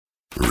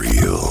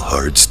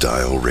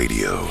Hardstyle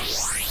Radio,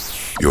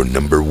 your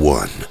number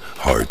one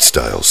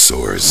hardstyle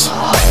source.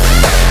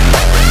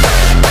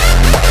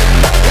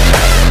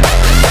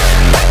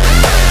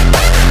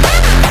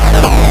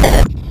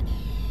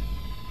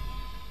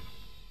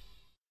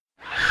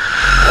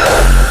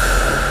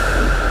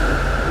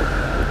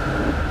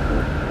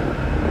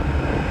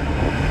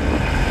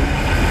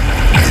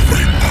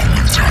 Every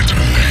moment I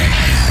delay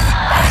you,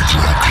 I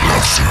draw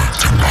closer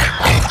to my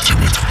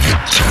ultimate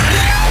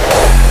victory.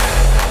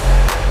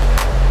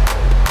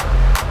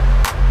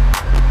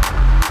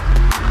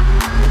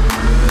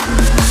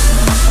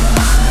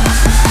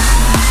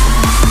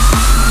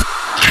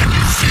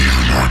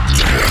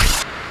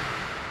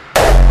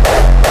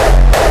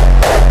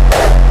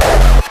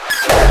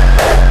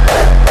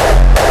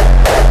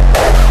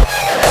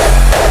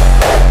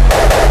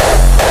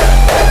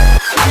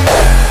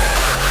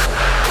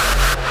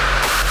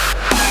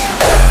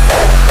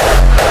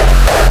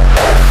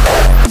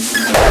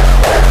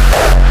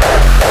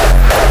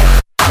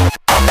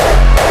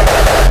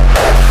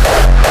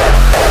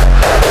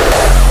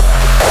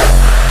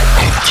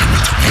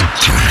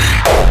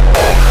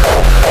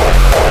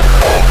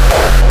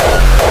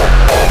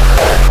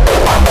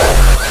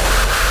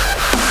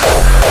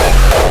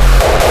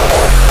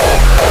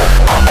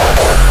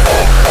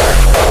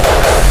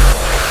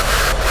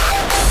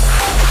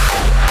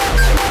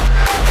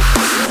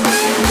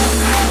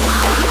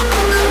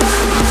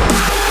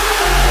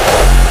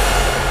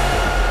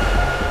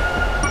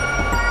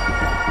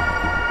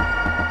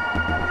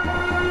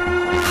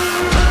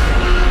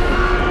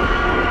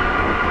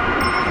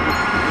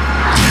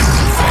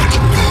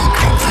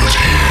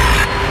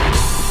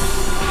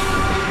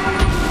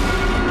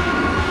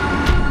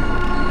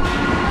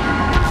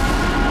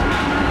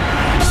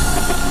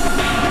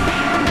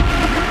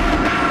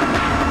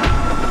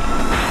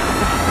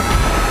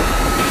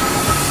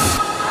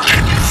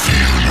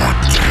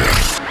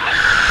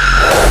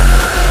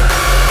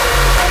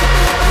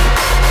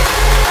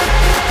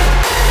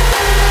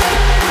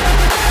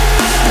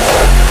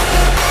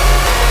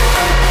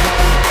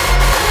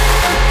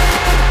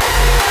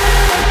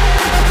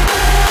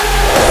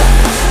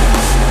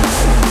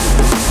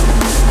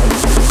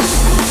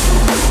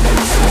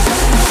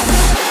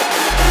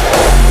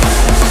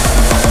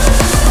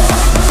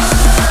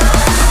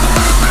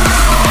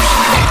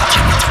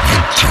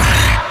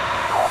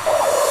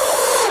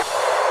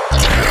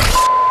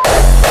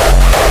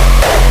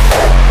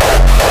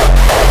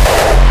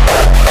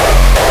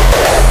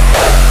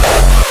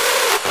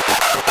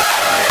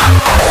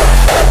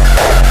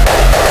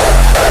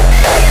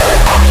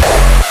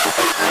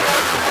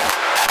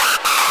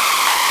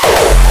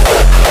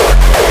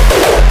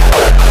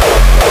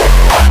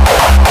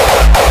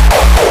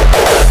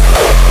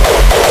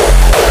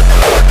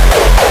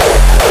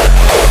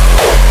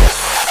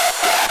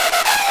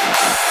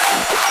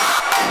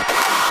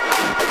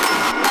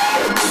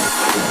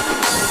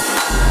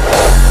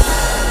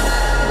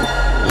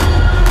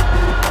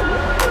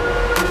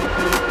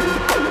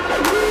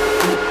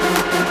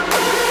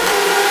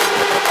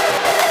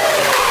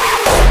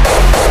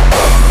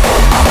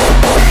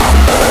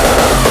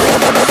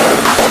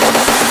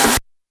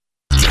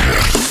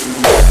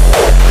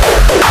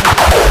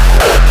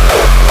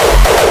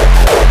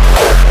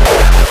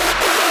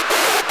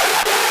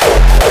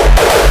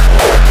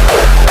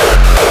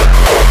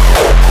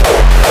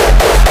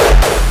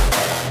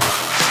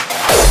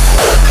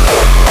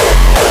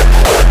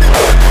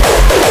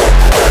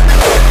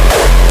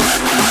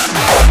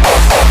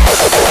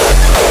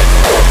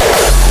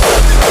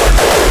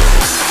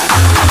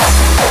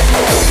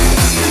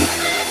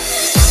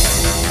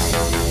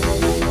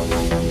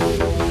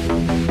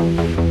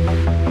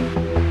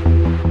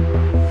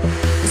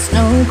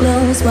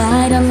 Glows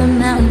wide on the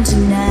mountain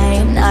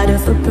tonight, not a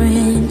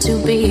footprint to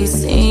be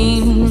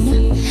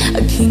seen.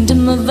 A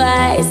kingdom of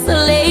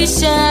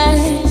isolation,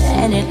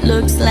 and it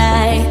looks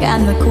like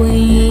I'm the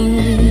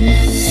queen.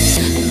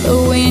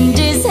 The wind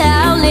is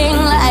howling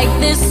like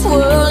this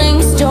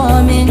swirling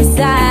storm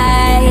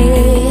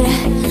inside.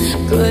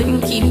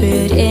 Couldn't keep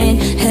it in,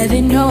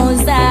 heaven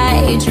knows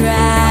I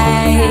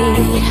tried.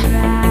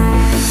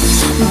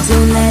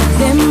 Don't let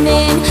them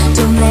in,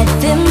 don't let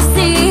them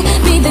see.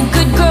 Be the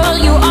good girl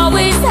you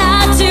always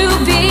had to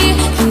be.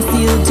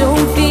 Conceal,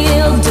 don't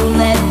feel, don't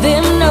let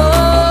them know.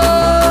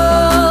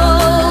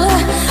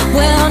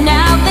 Well,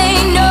 now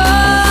they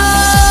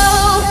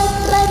know.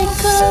 Let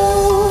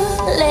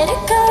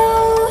it go.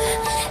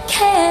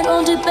 Can't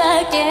hold it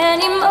back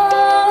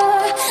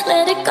anymore.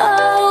 Let it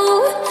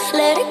go,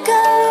 let it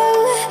go.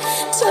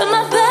 Turn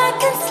my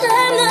back and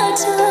slam the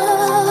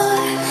door.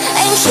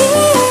 And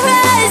here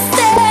I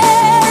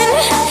stand,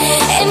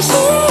 and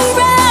here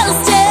I'll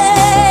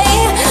stay.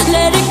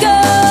 Let it go,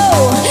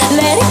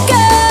 let it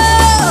go.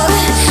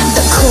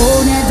 The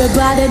cold never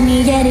bothered me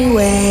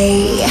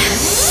anyway.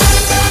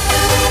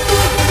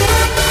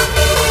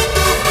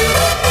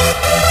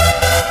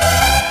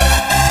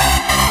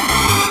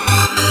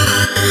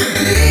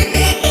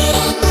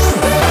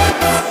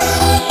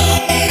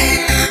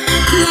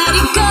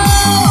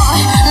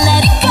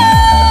 Let it go,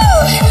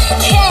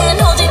 can't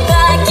hold it back.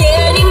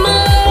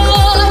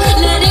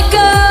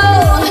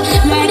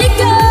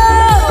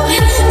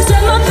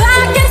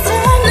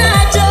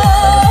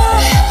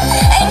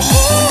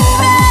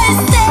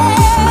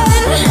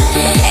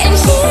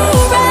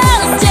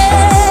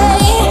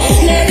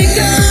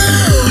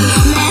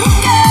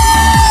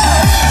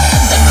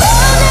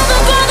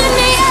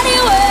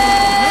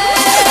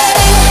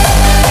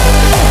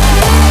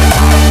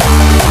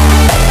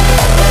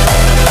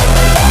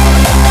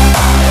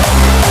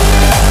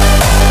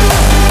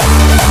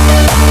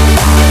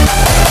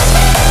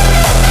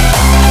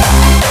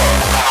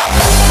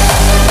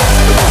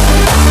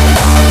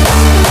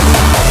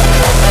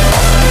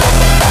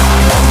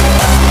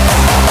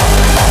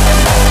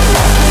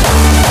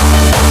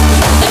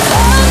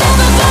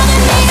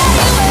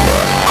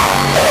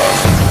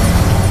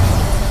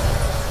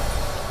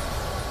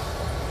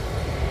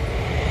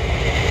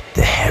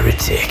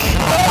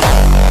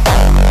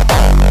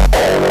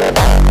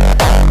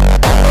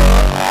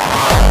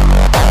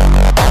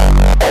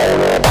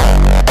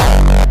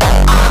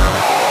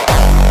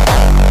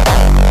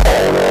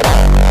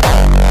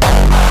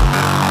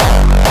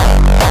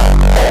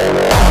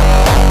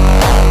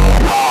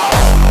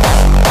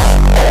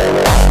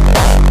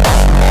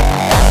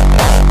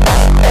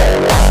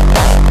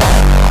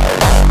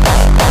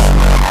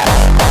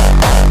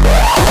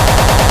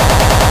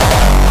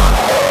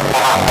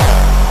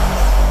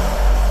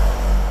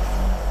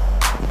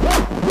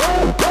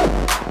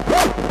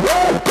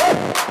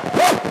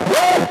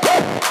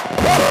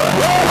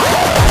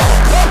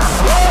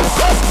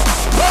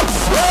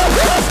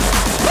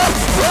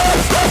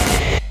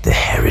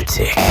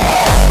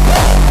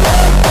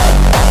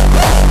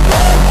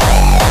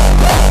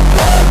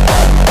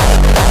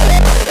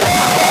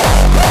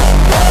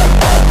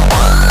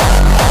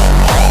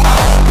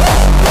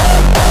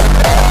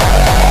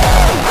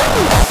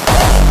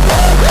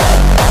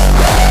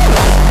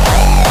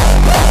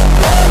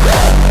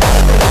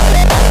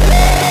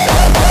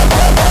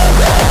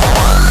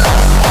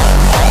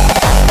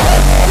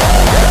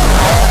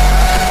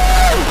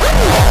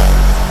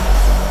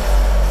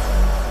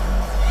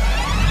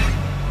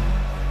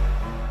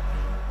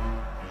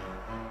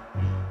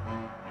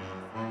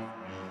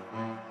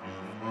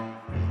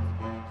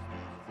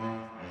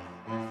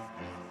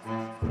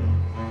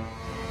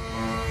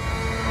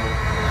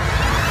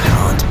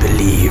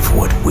 believe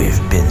what we've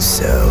been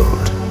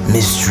sold.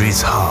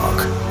 Mysteries hog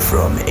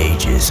from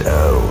ages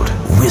old.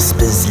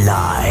 Whispers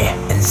lie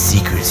and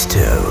secrets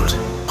told.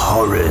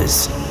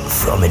 Horrors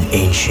from an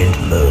ancient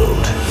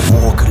mold.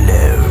 Walk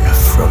alone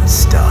from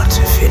start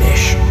to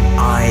finish.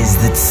 Eyes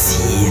that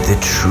see the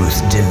truth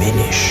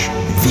diminish.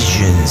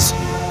 Visions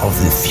of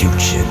the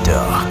future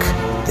dark.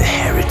 The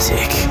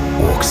heretic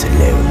walks a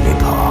lonely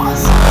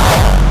path.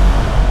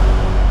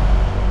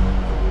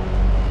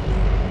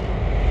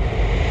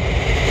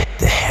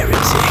 The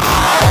heretic.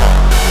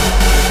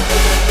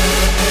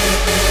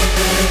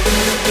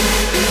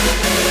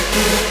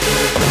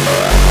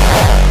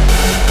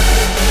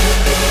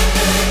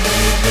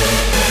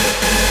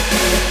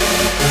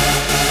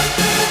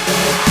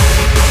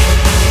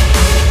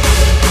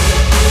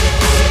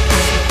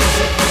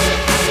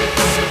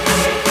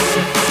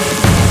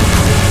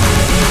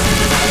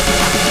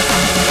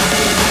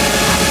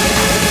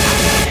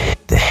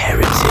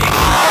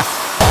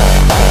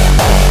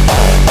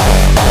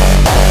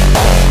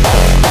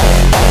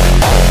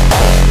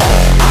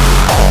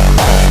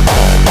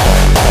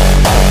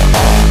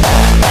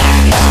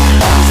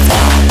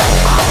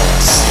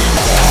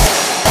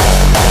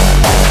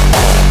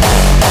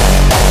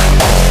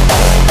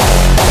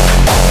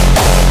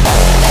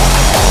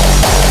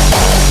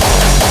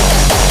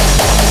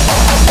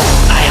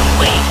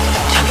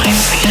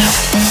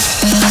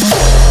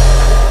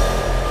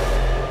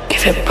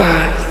 Give it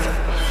birth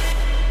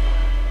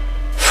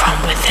from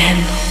within,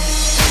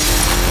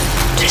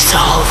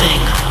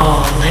 dissolving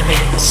all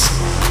limits,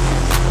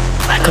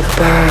 like a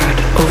bird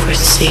over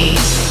sea.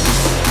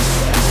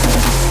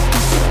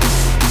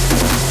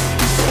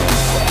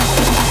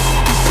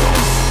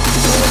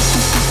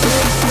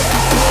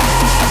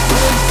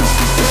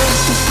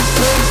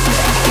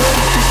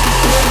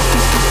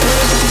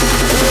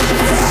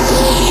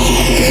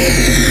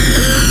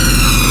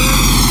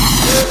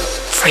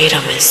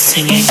 Freedom is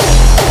singing.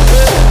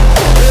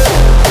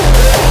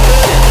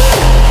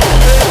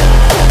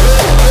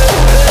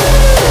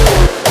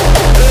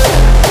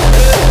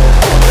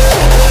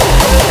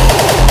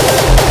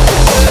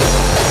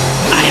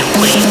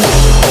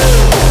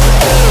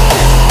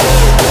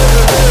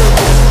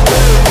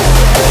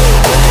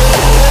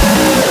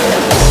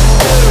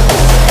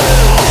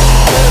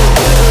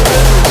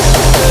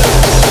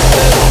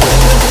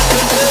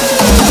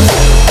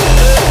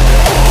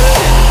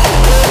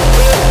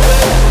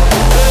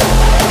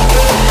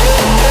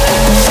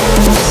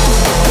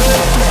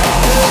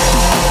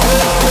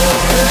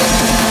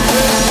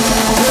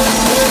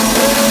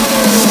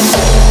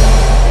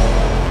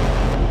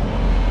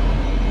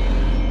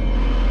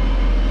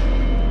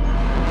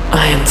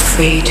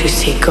 Free to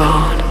see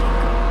God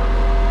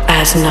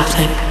as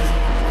nothing,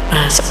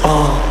 as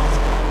all.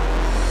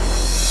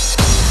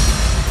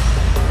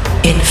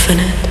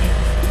 Infinite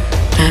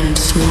and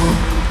small.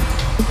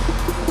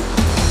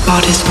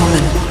 God is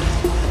woman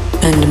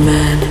and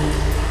man,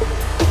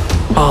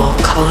 all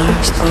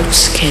colors of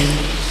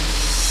skin.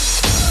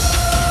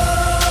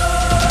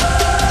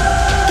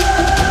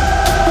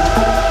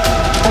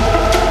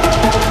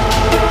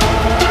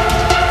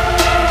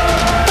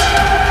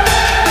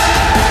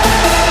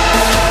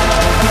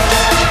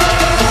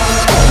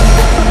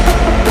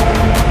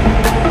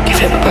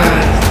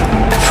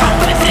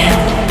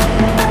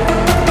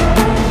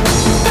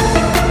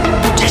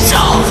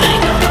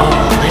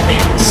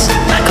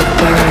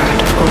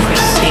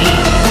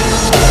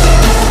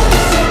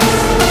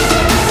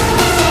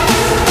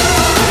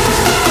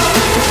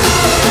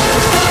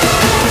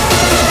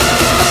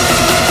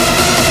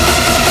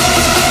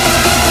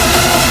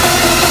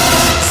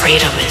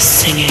 Freedom is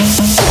singing.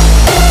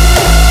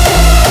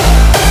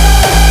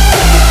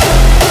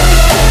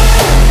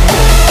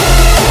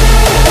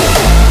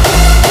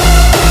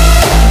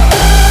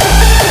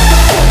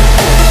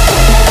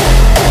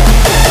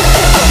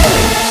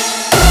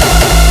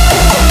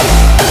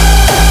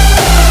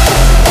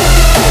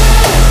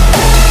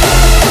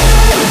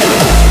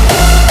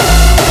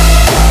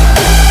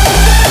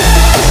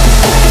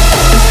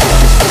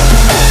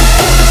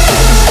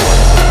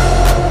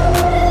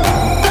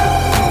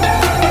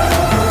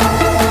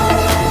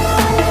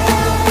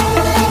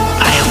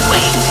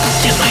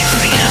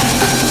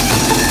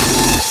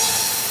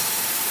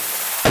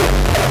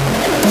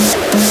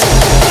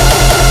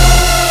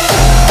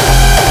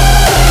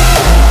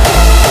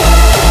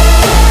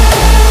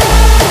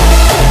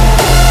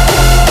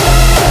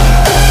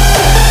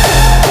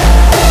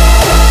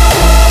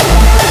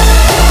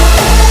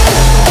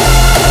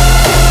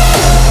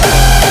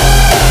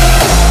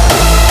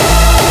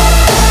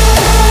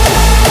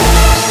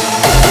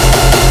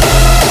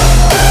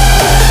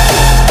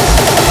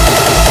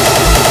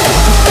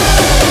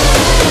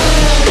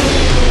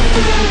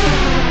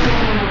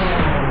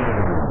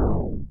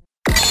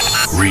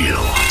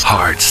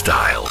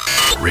 Hardstyle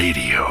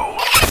Radio.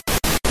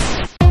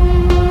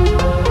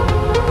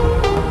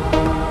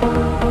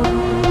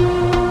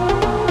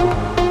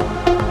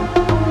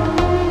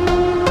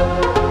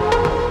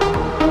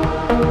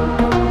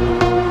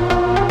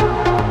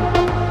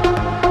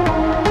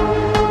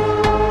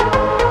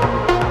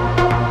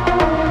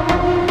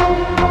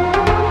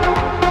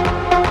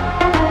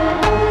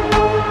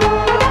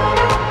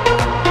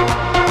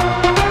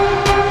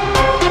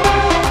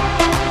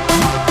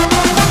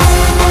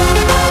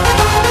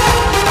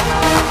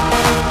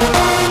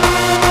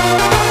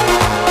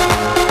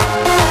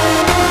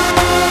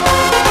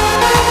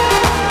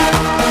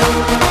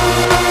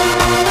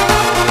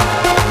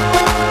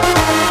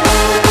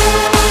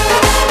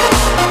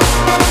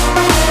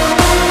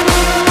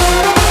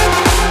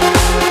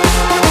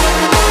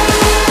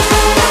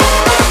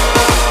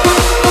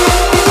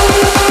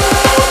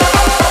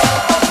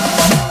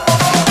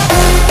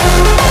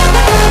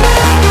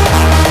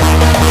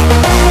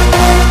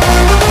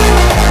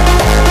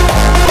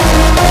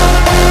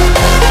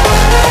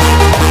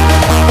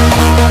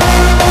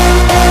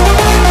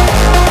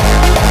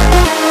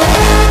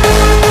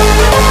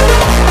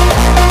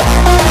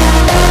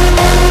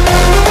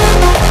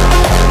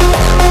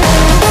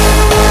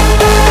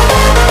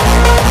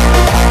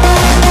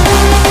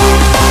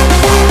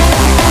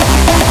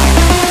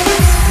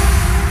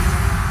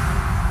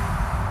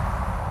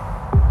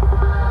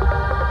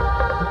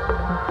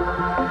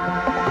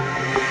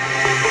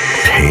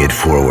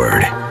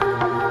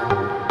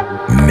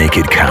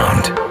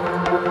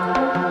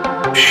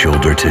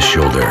 shoulder to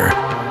shoulder,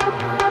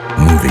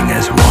 moving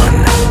as one.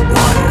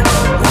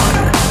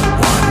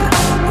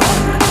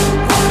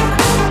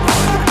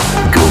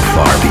 Go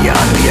far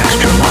beyond the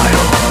extra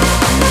mile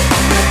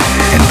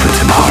and put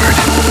some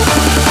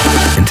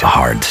heart into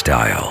hard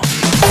style.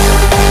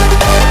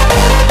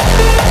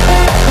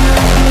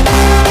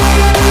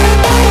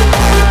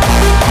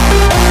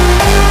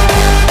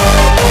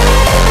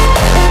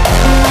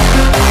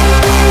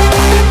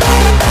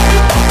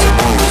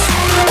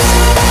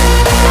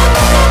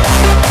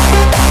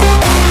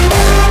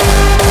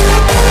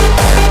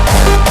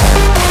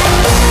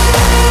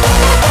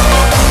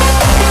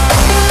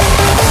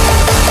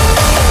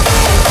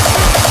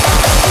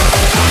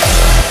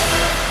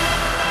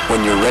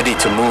 When you're ready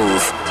to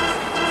move,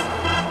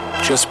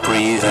 just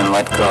breathe and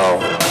let go.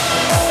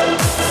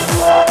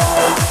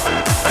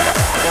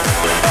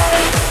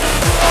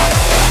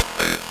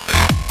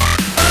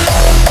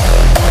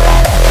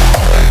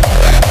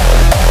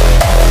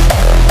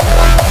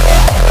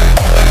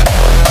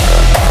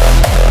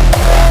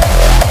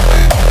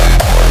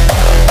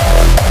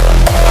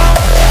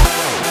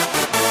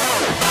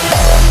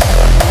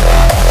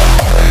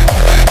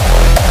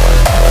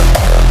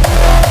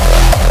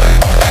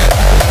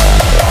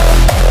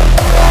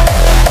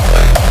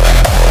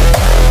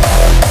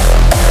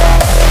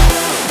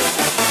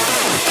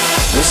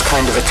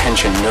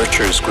 Attention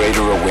nurtures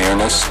greater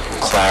awareness,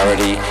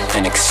 clarity,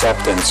 and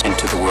acceptance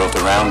into the world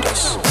around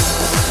us.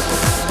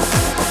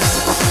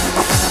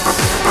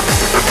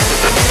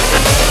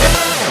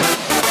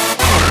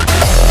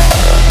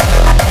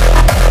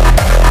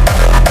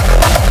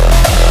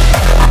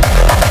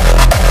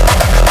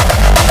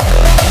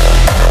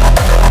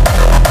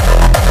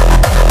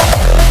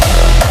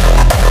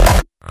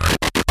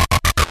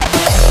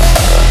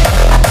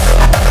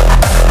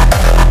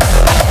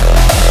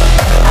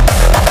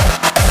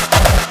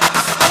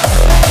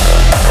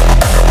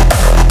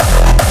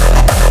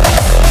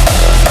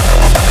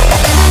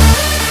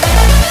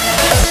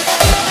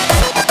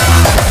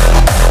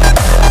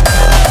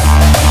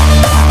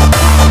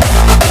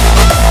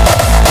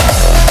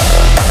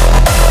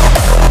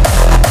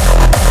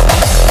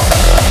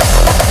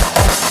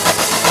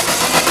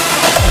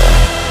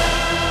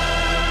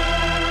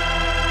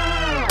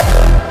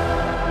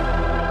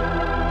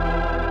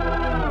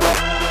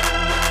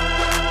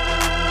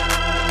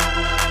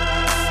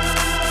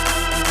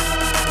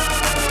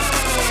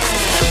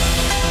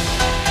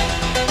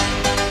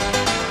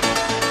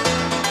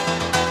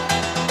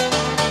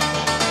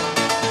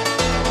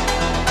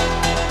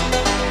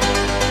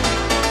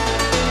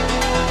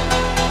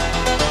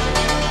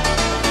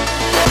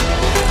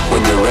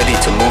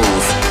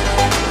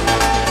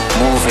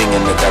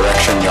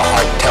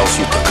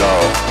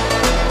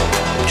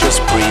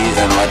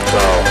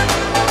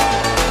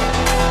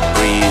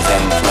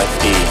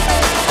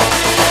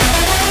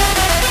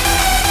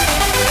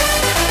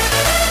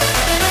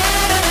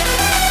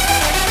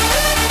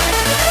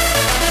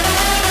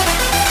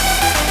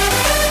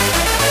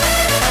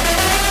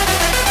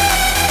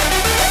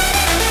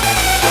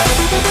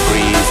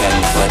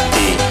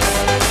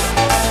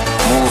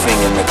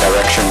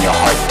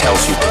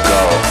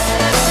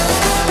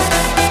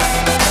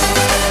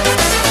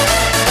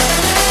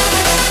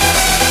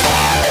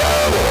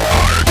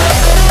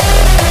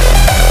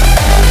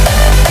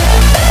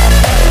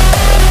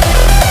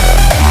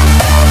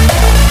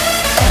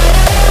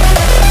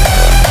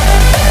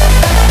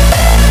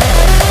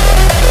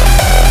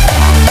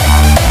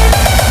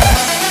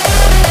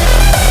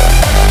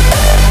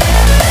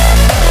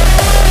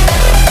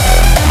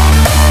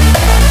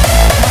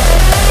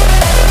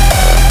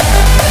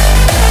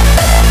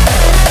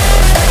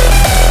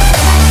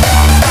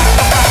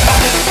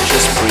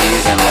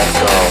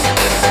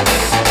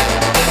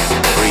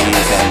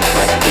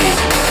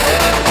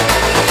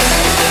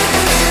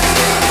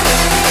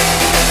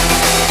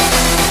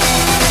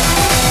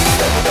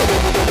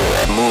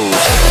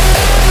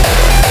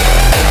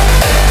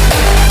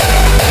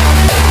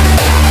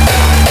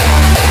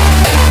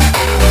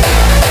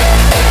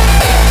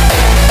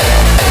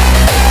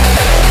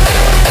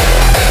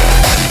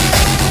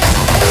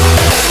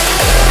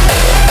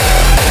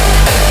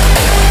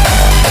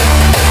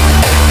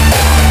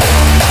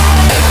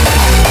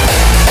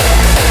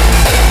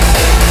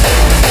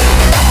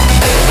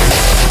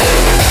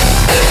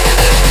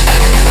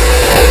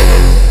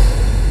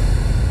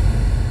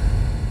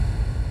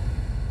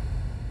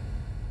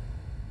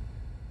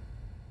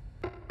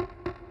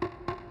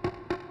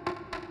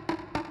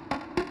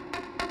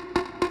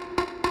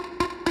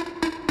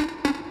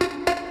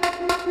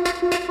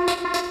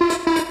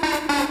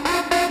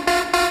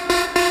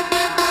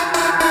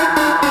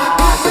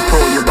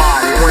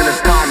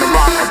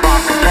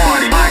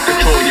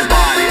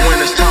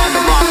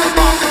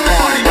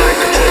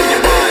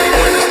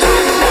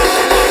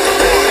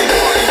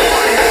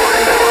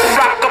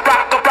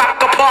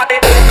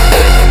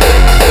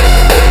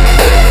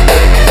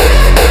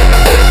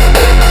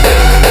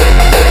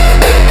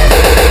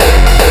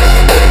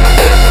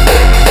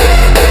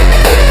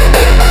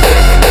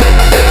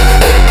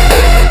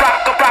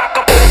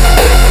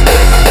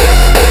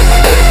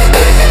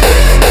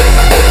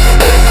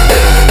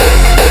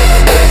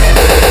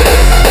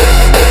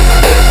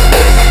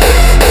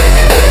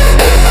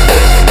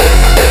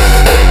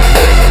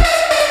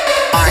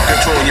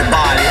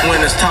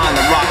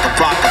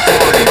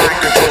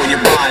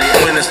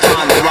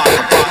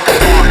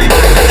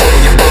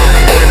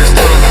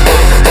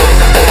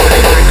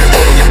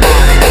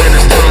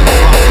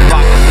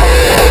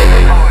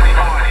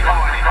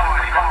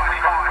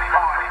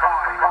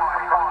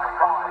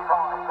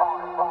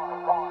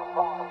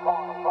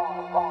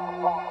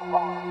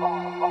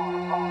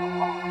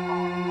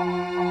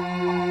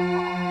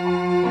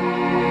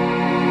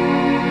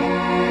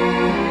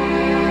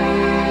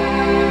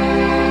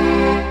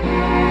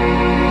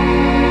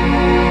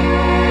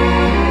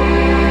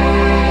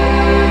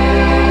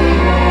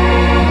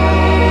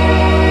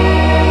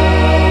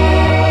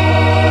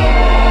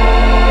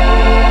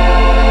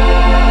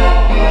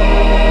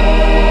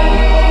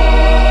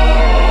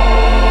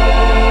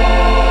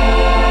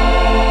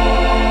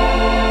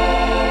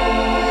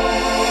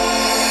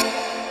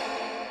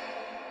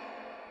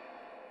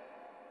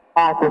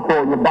 I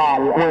control your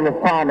body when it's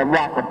time to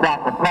rock the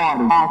party.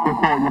 I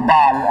control your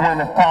body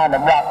when it's time to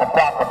rock the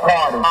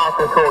party. I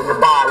control your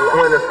body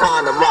when it's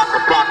time to rock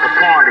the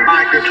party.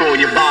 I control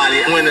your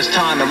body when it's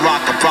time to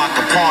rock the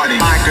party.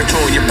 I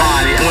control your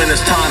body when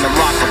it's time to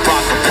rock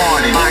the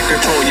party. I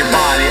control your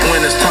body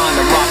when it's time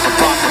to rock the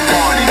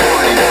party.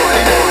 Rock the party.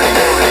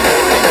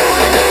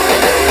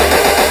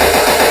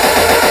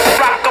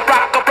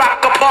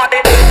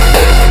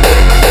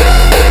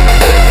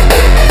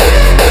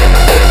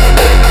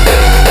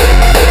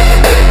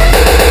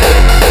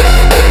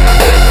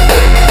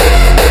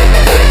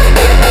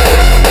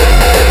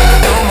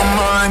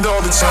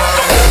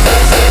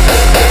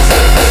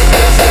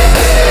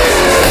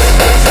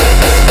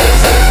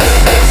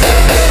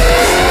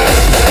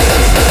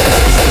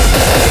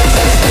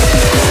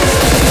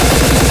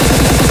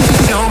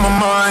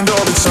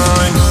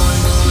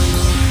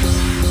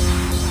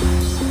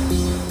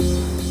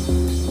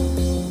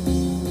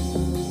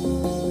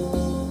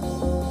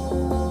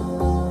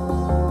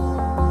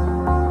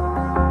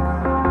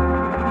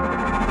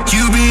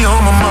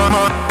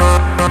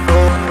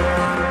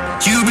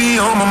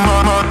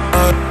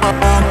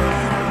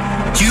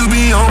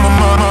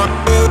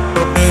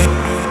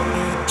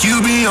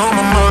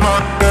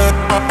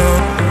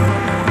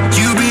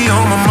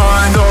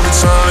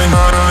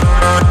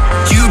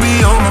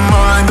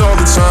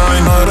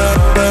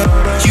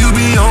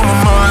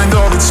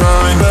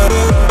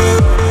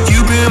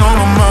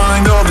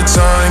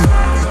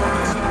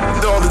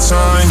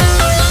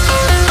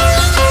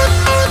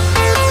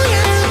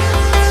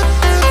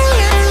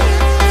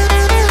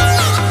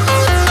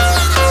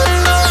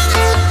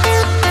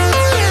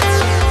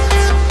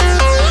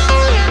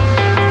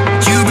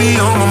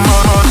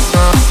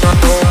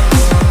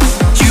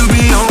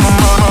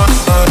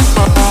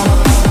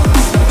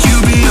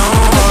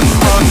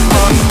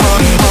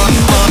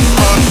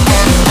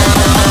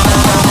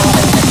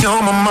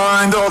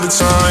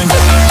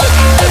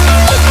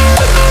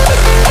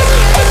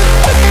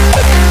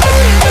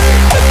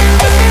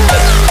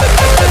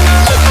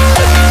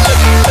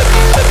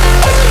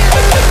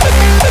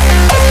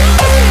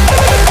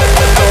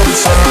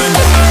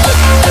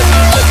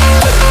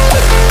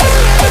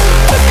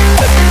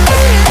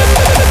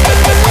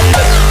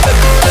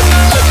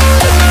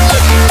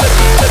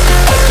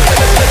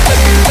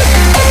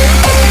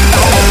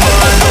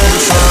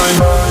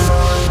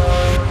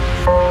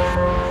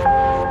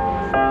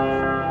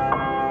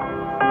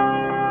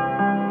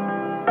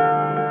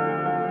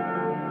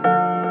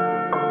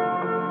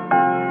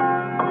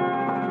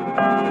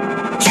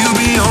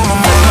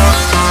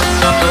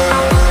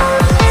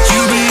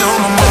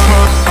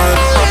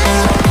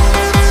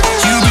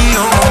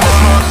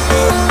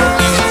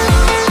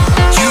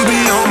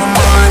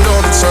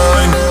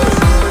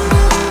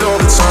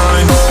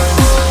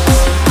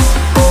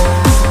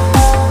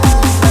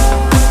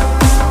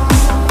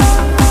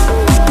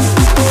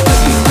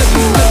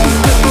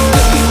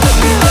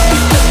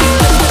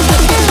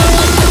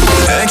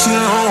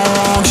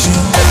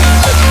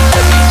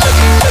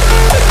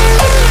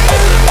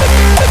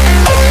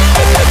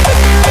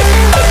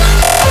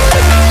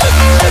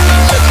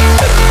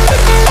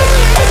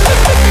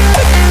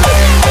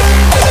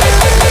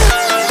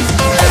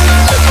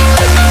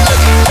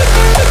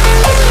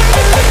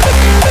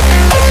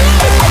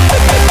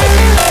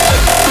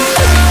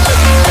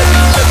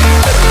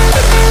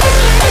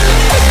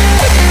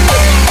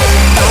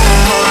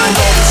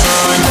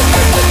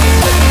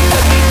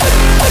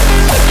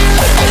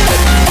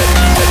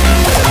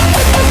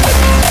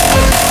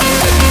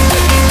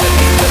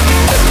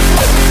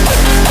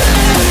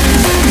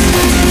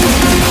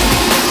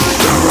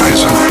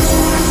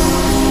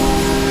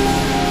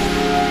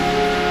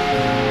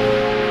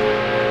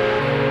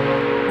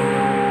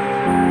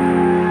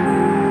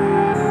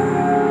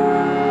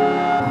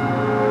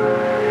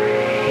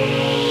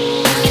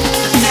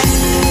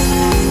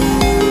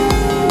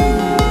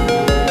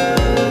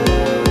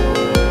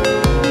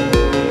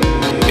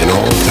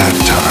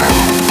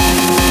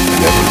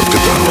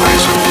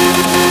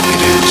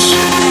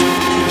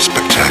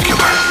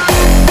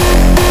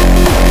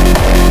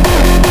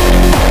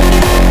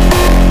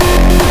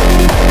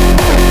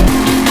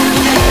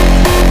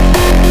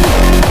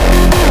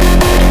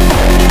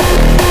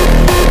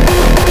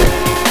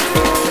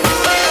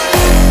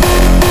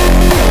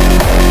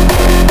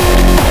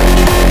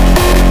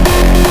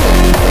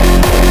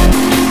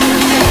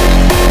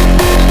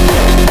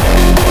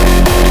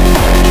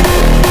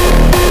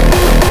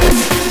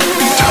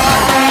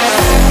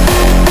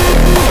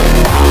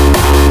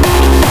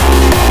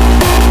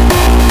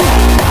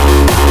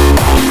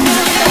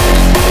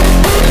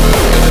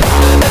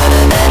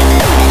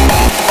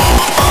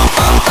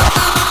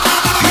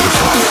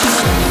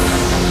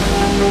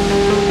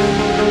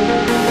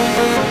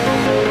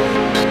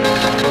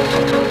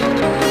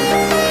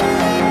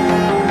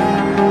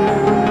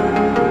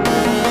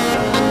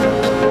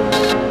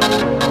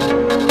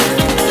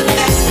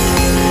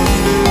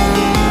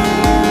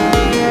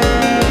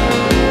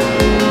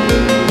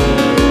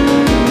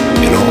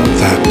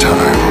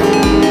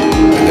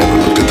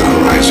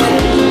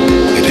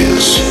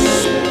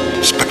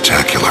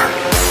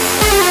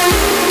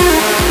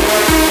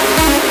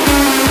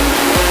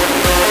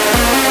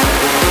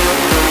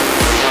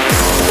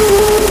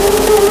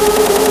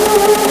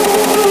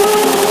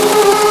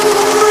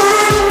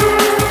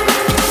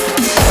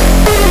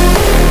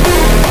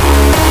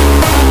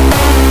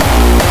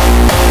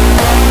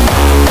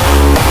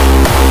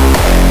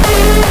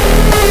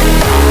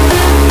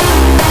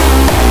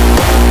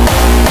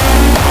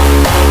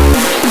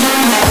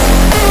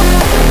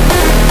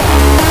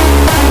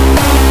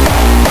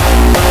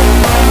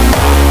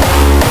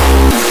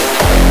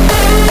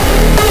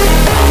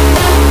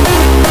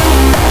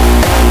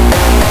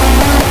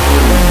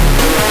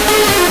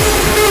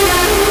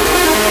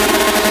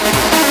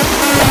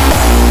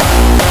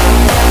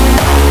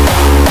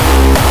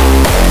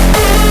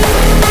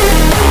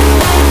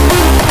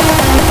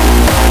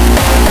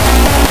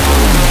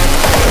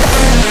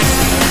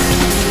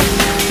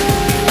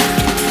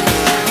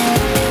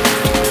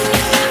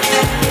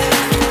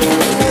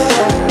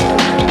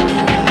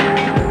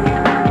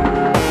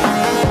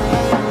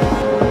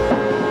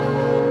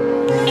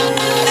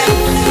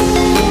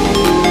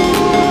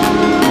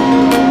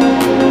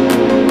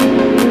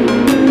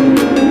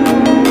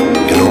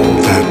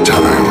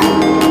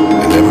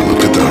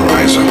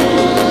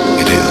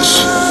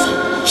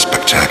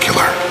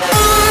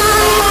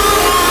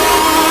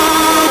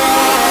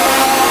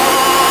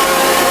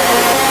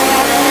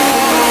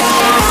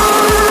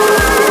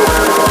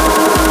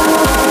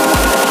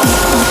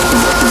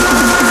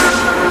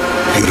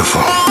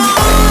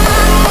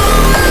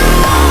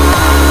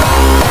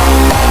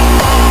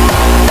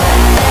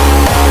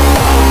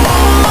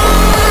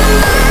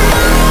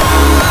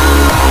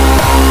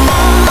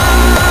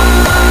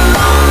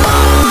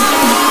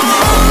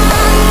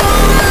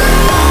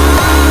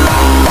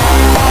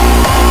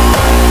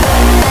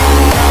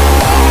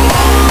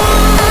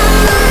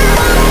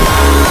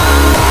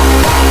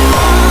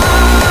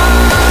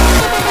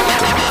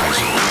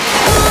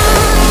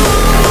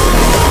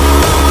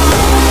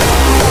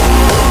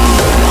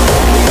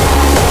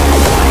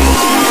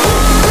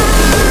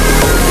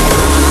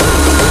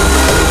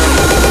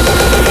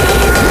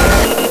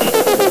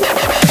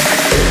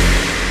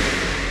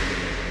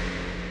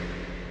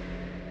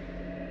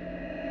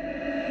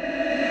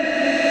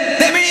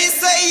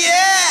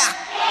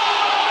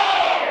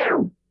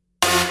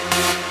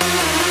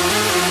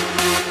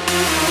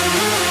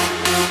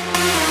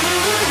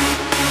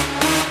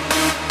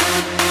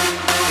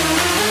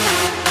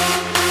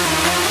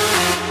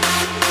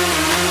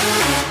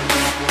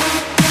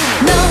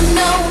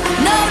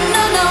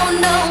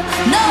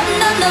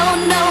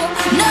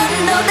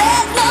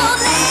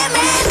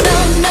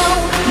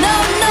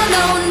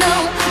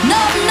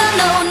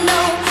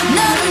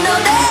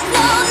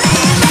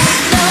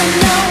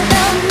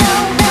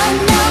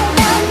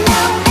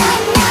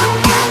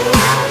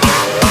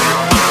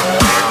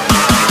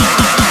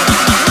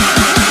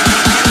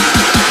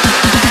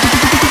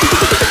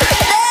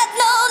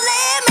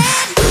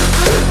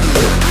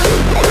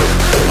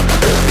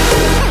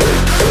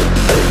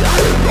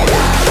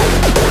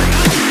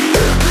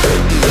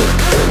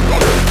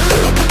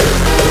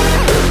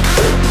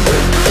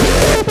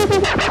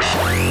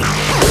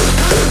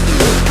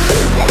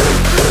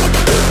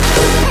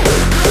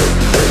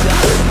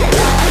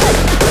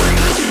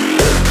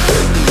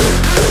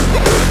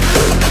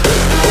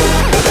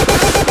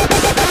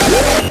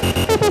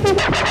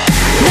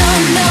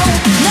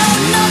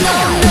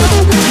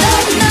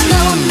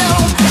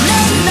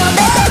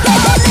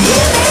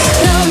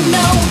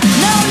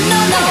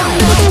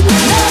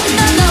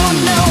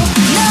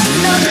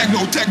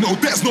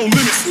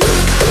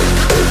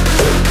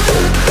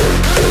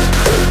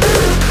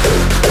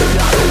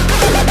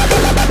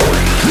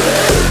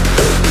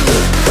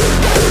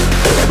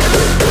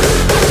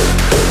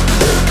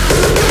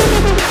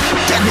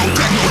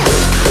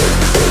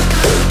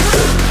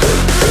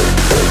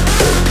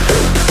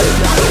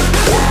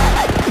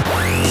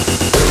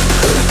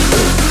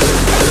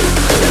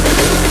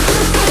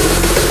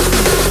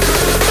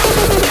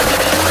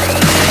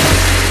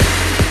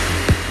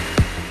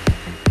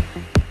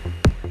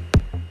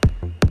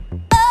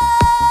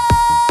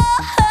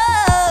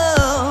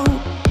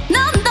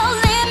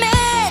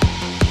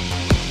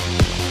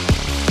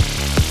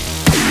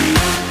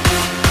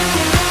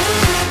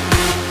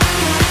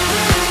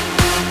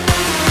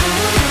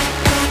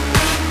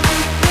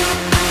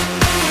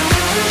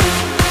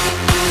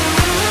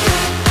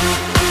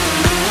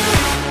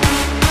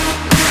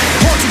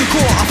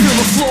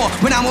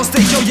 When I'm on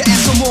stage, yo, you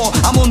ask for more.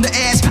 I'm on the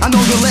edge, I know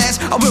the less.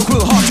 I work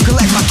real hard to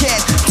collect my cash.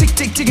 Tick,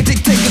 tick, tick,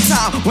 tick, take your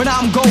time. When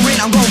I'm going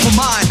for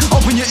mine.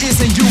 Open your ears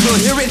and you will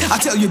hear it. I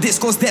tell you this,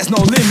 cause there's no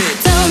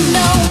limit. No,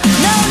 no,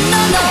 no,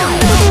 no, no,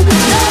 no,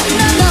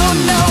 no,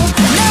 no, no, no,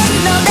 no,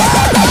 no,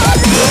 there's no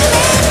limit.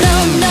 No,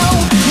 no,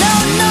 no,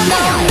 no, no,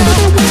 no, no,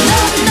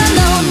 no,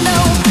 no, no,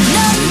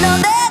 no, no,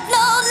 there's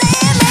no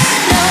limit.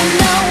 No,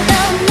 no, no,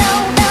 no,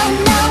 no,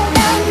 no,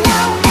 no, no,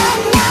 no,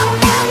 no,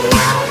 no,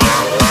 no.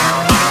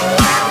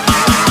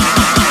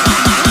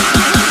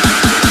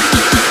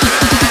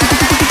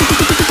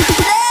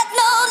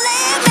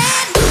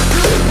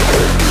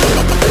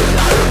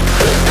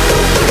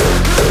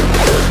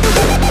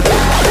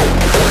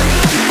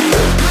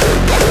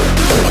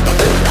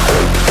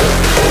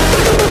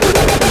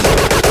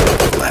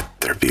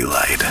 Be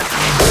light.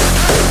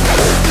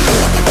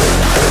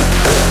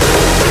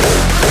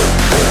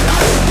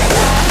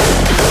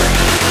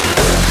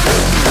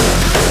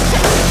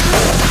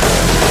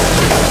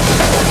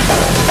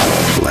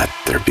 Let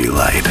there be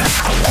light.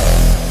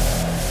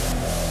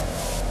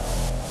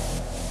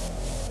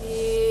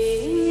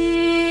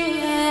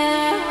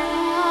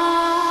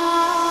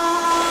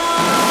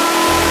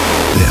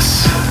 This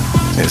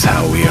is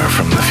how we are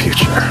from the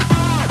future.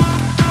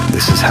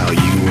 This is how you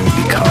will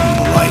become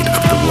the light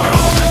of the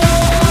world.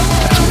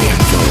 We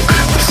invoke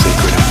the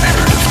sacred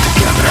imperative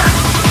together.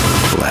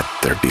 Let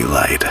there be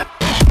light.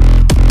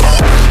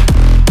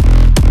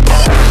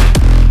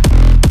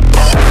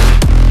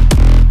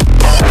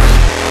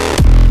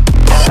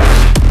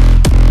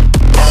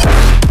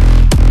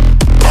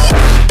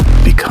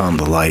 Become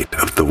the light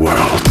of the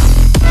world.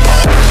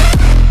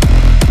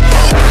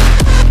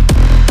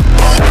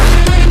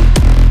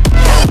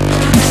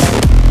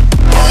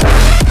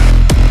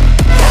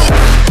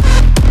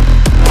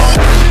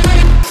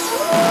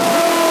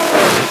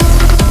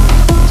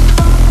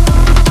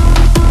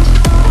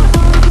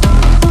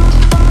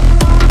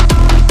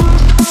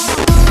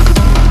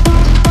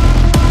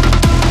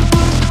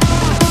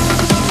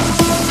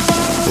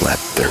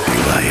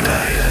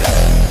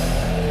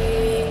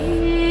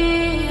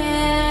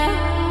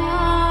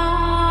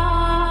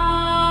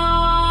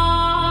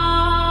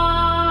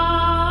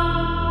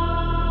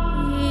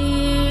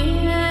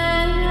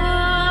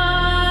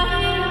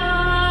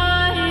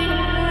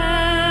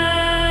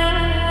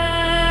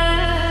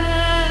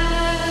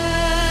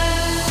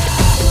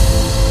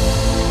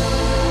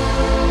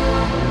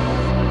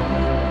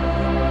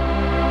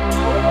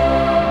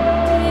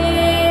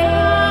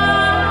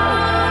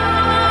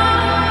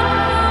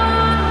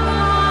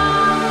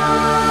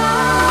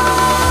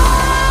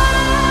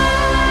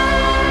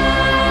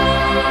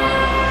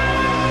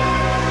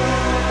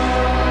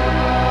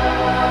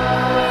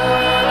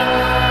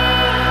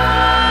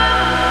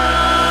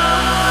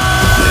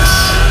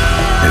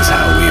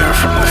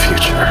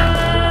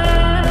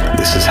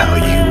 This is how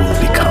you will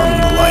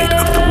become the light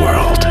of the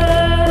world.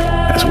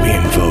 As we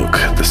invoke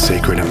the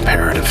sacred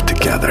imperative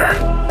together,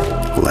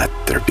 let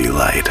there be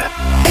light.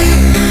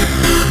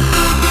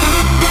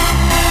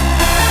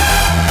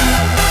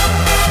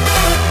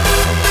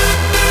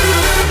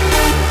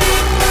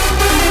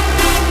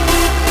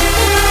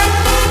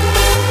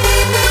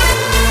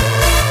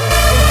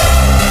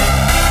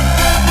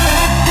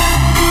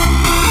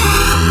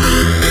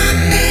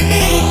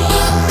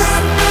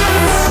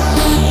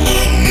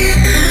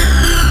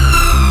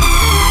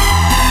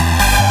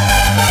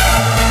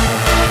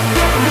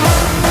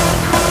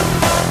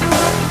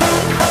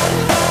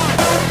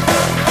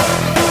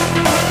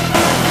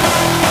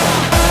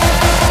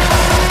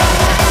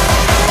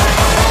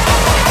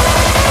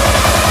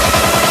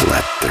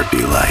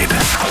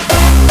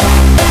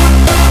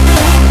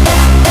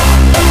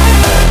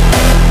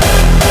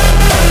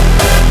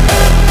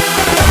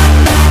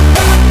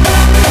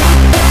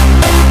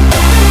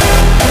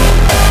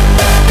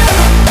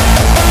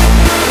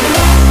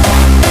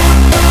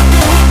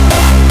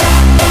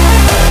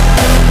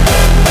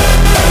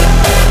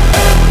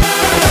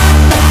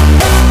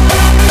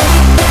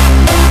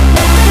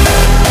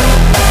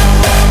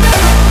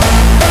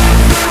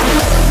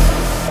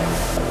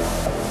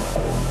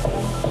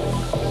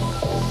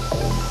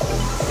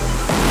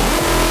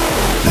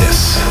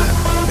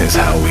 Is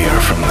how we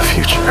are from the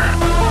future.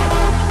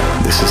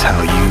 This is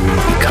how you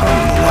will become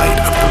the light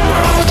of the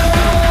world.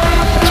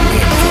 As we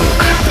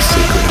invoke the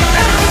sacred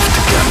imperative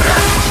together,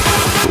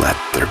 let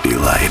there be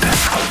light.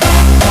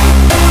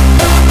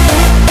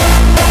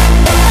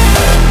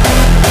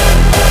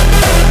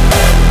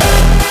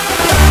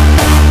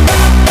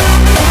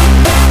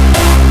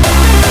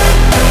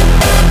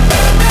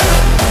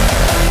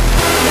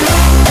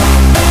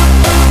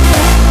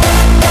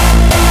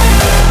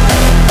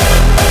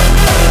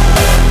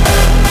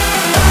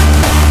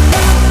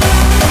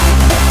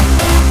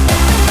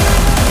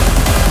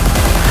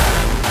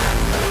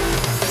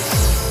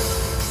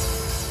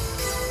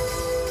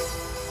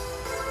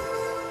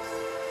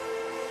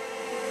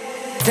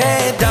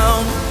 Tear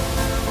down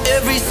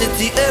every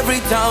city, every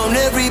town,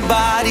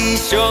 everybody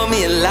show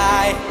me a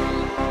light.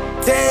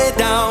 Tear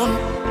down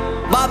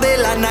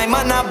Babylon, I'm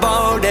on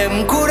about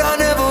them, coulda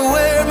never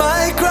wear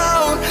my crown.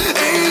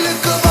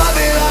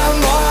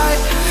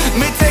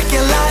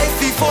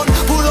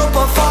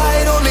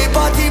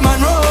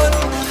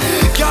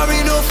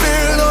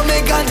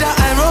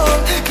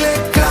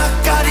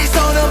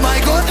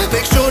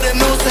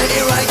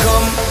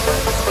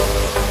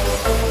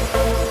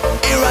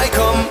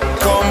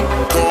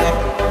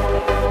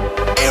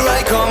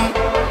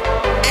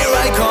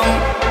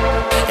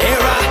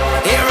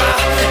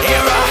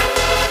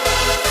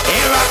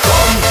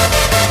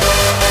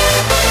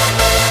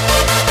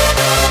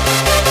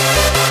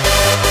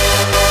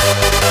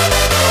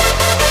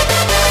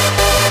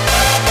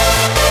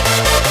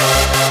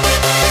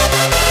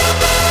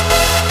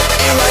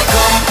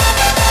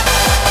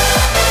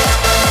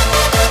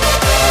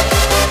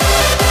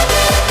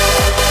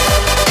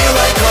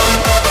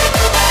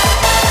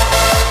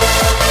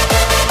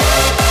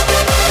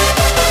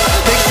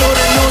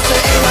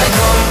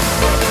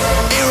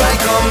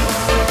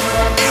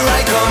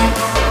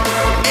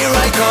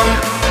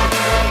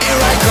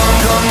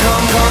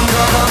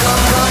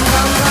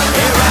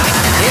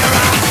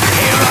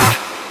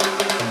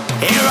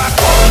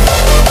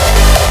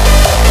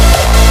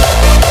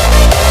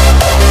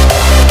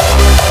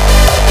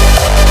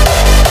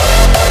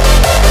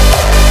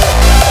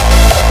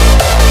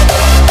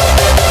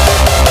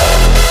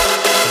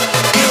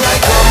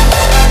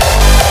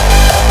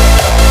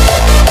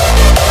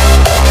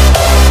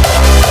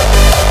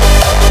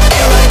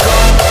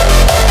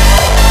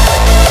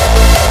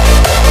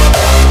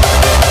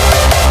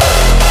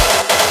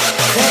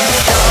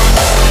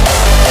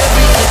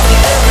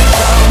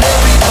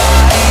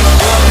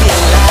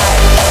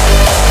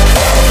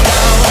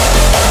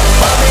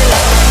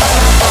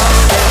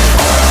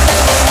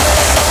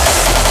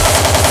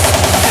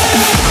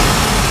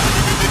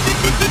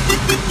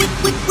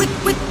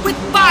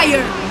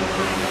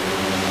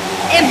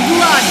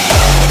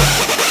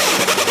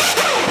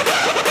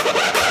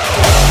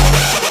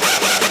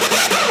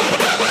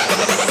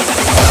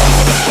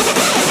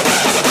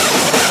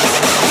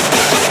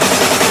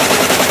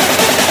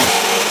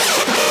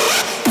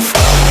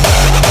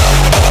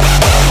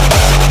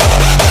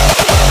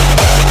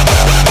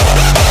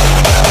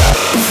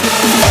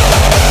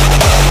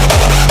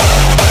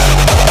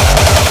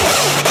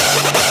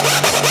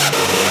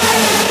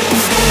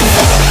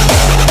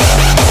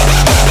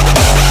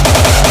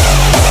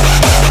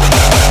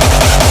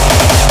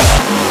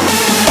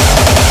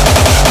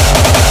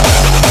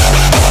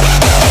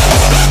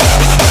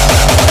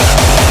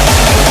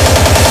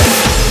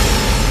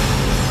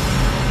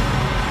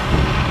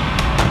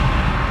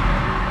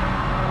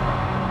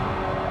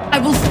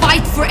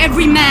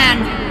 every man.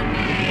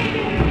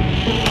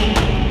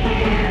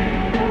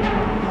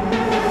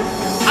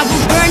 I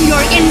will burn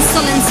your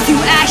insolence to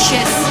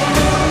ashes.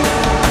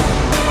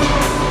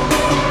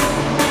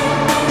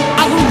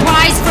 I will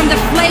rise from the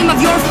flame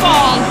of your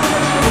fall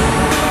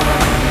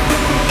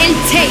and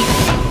take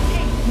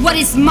what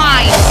is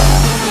mine.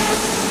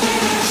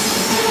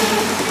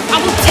 I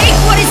will take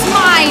what is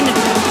mine.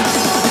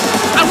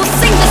 I will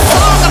sing the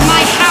song of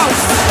my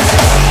house.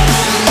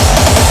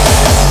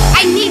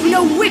 I need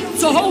no whip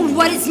to hold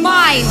what is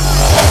mine.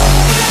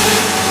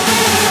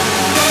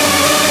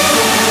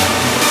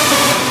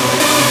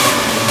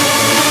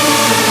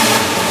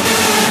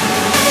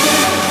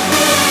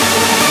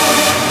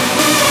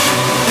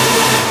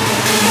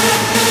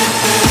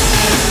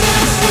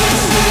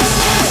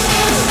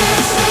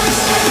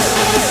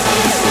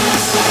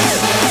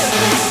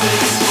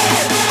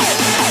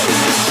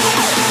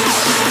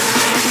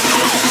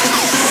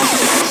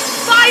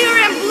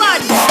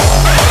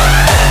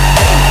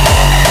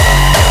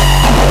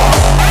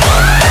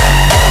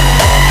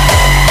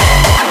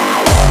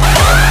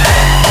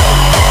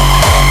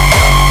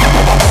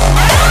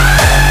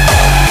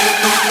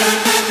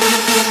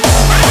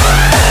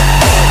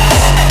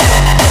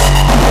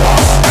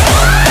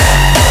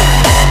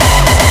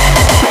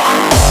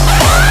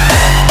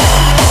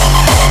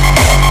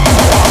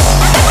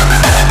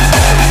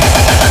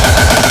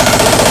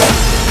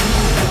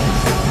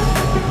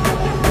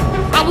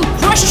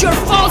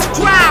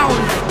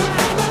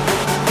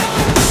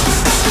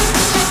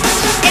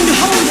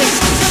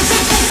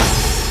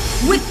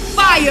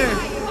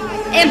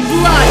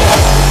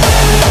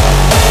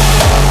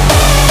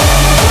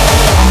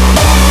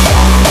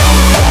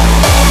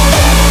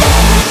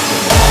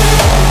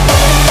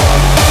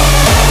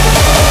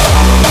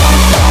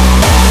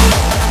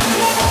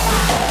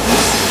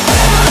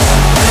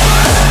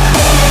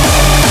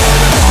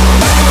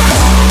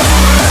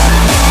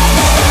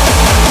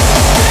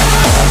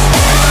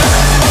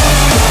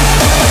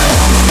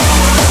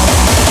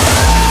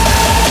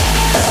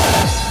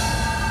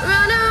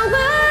 Run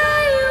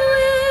away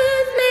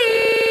with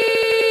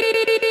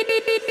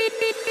me.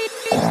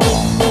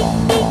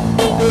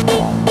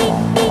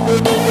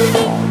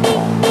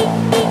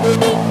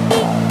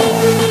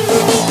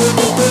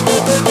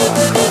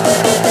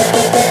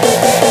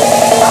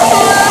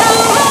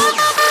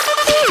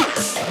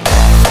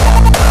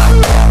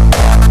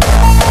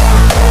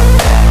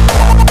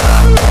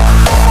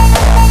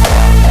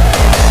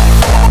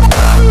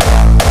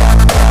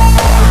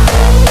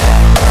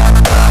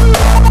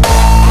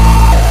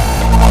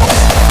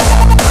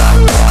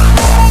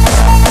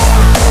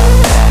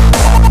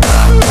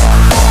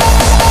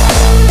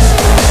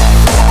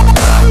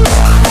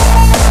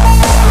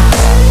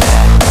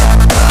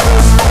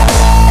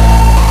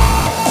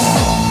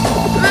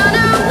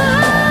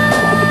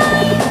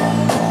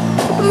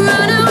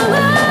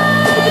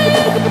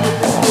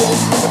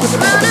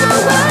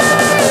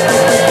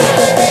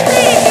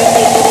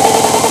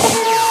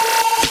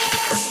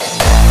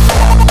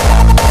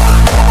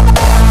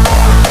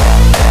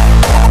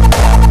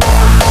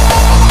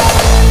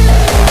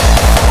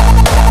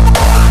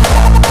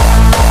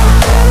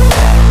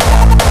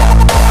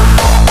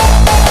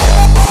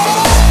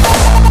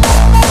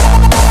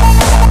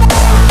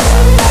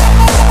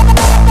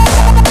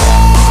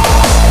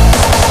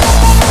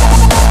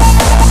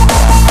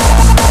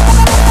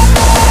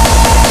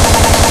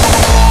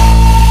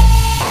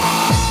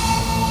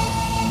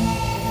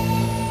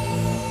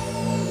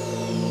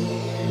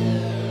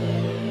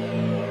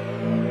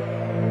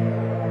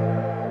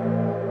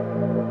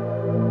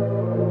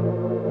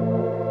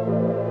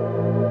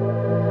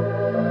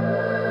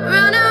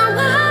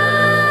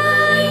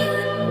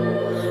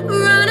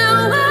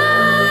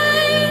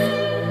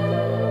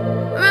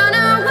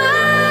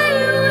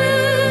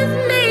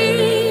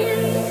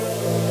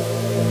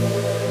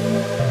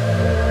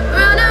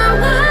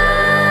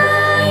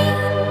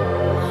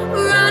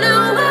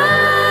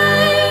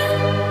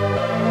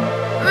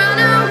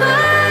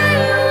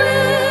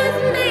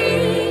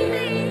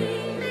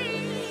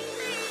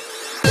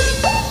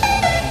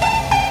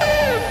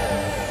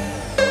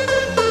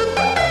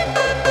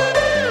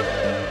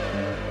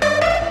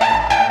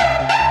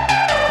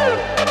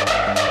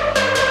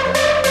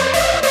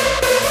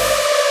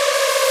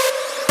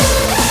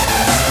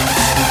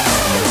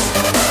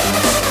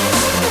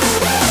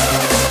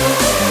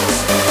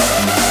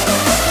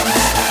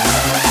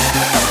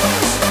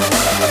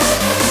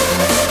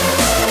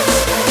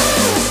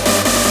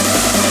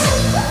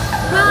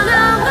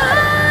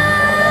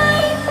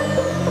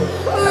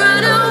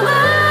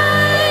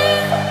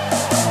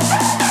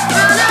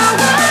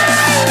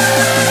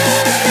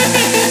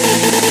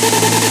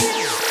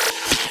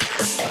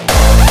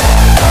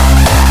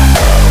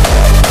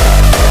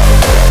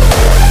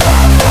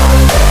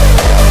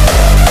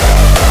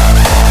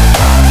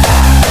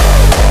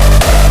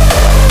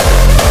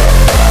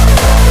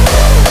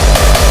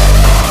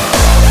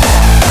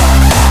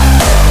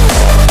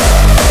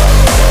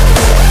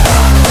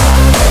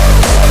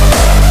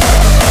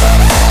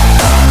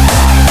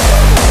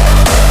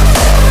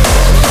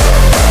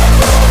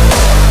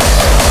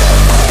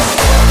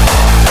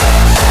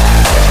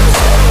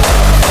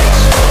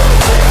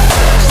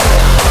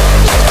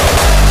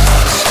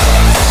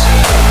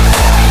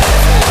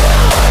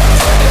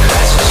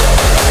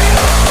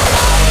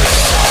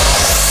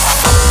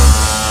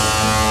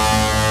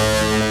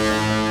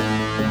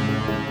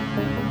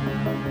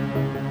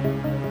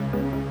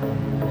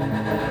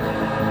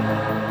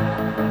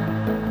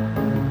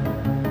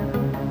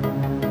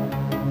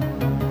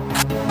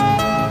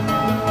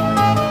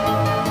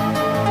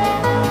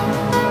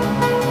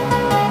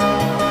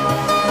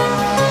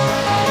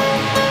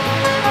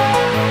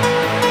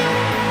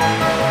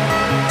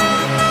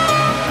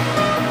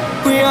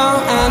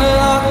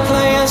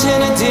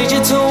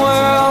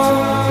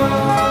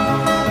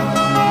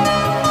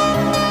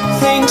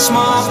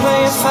 smart,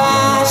 play it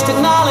fast,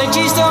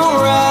 technologies don't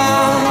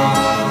run.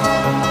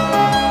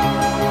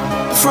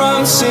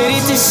 From city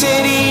to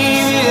city,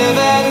 we live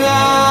at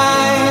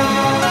night.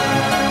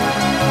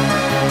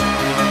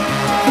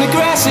 The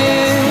grass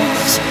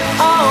is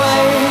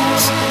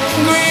always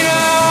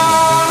greener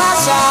on our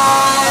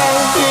side.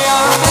 We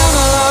are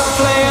analog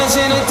players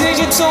in a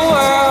digital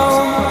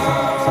world.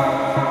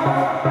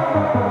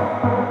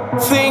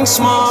 Think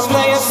smart,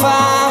 play it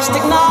fast,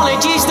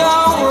 technologies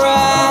don't run.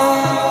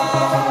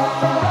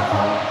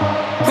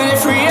 And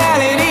if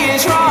reality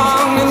is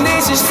wrong, then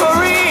this is for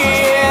real.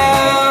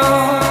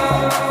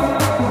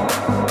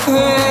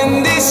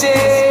 And this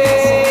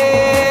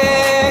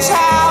is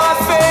how I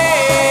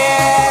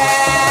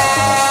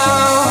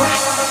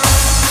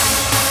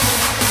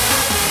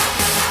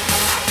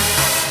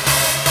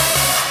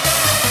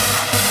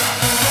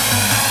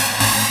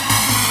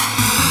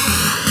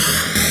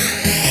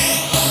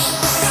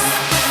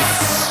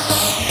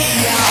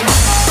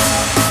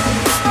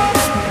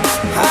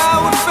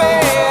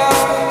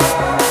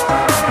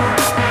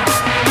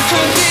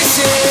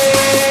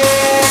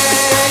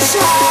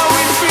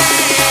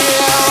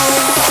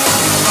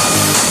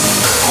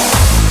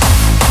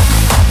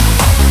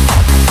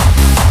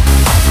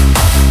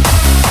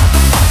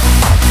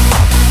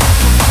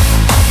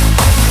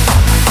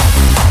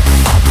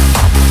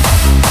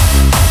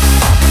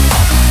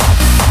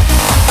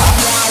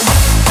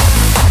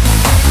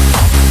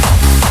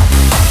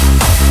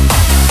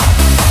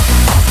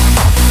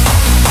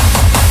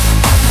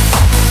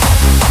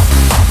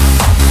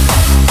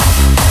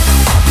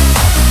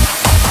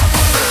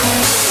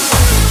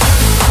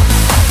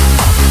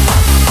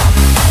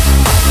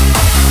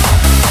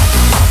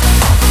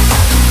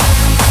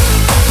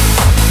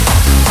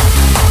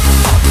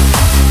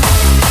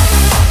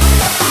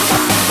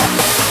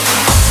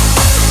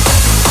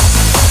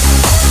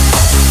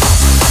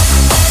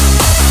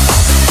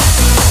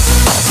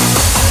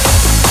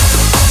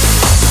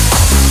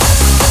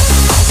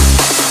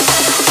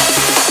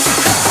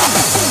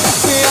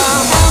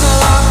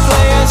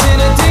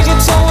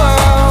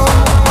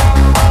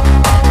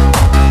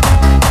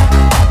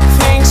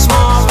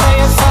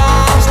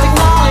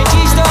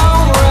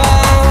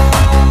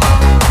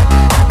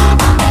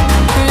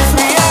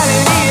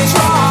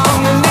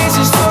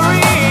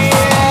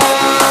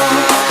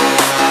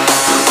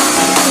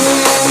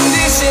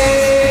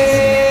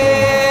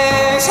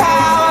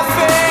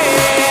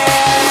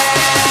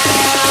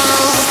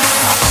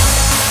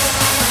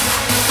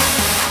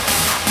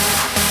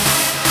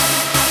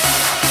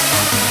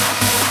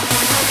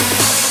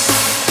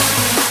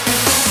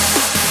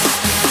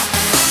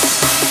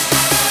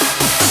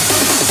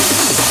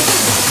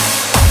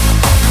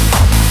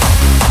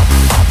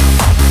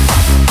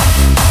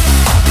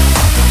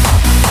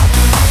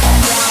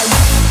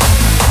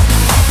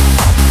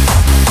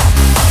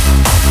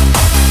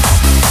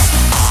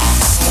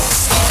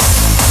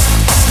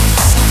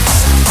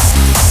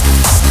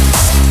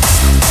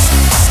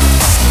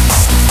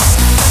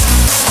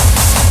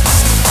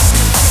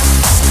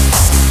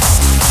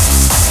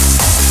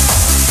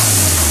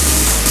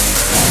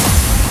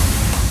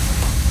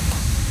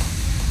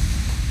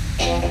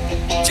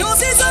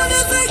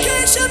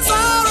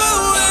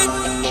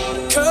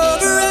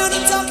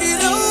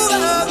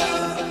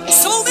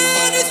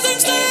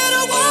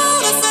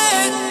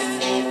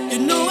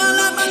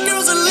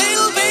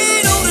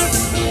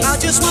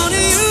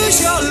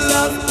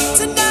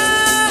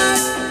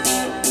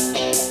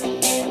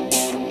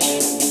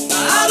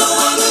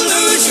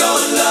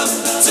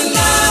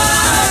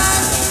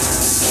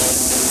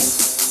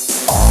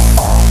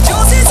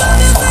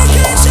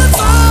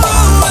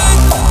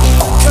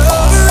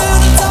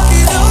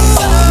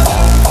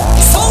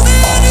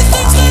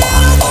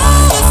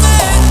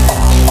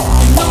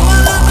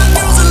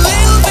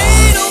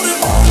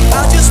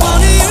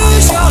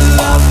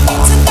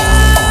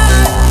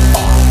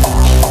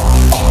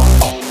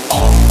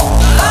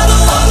I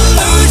don't wanna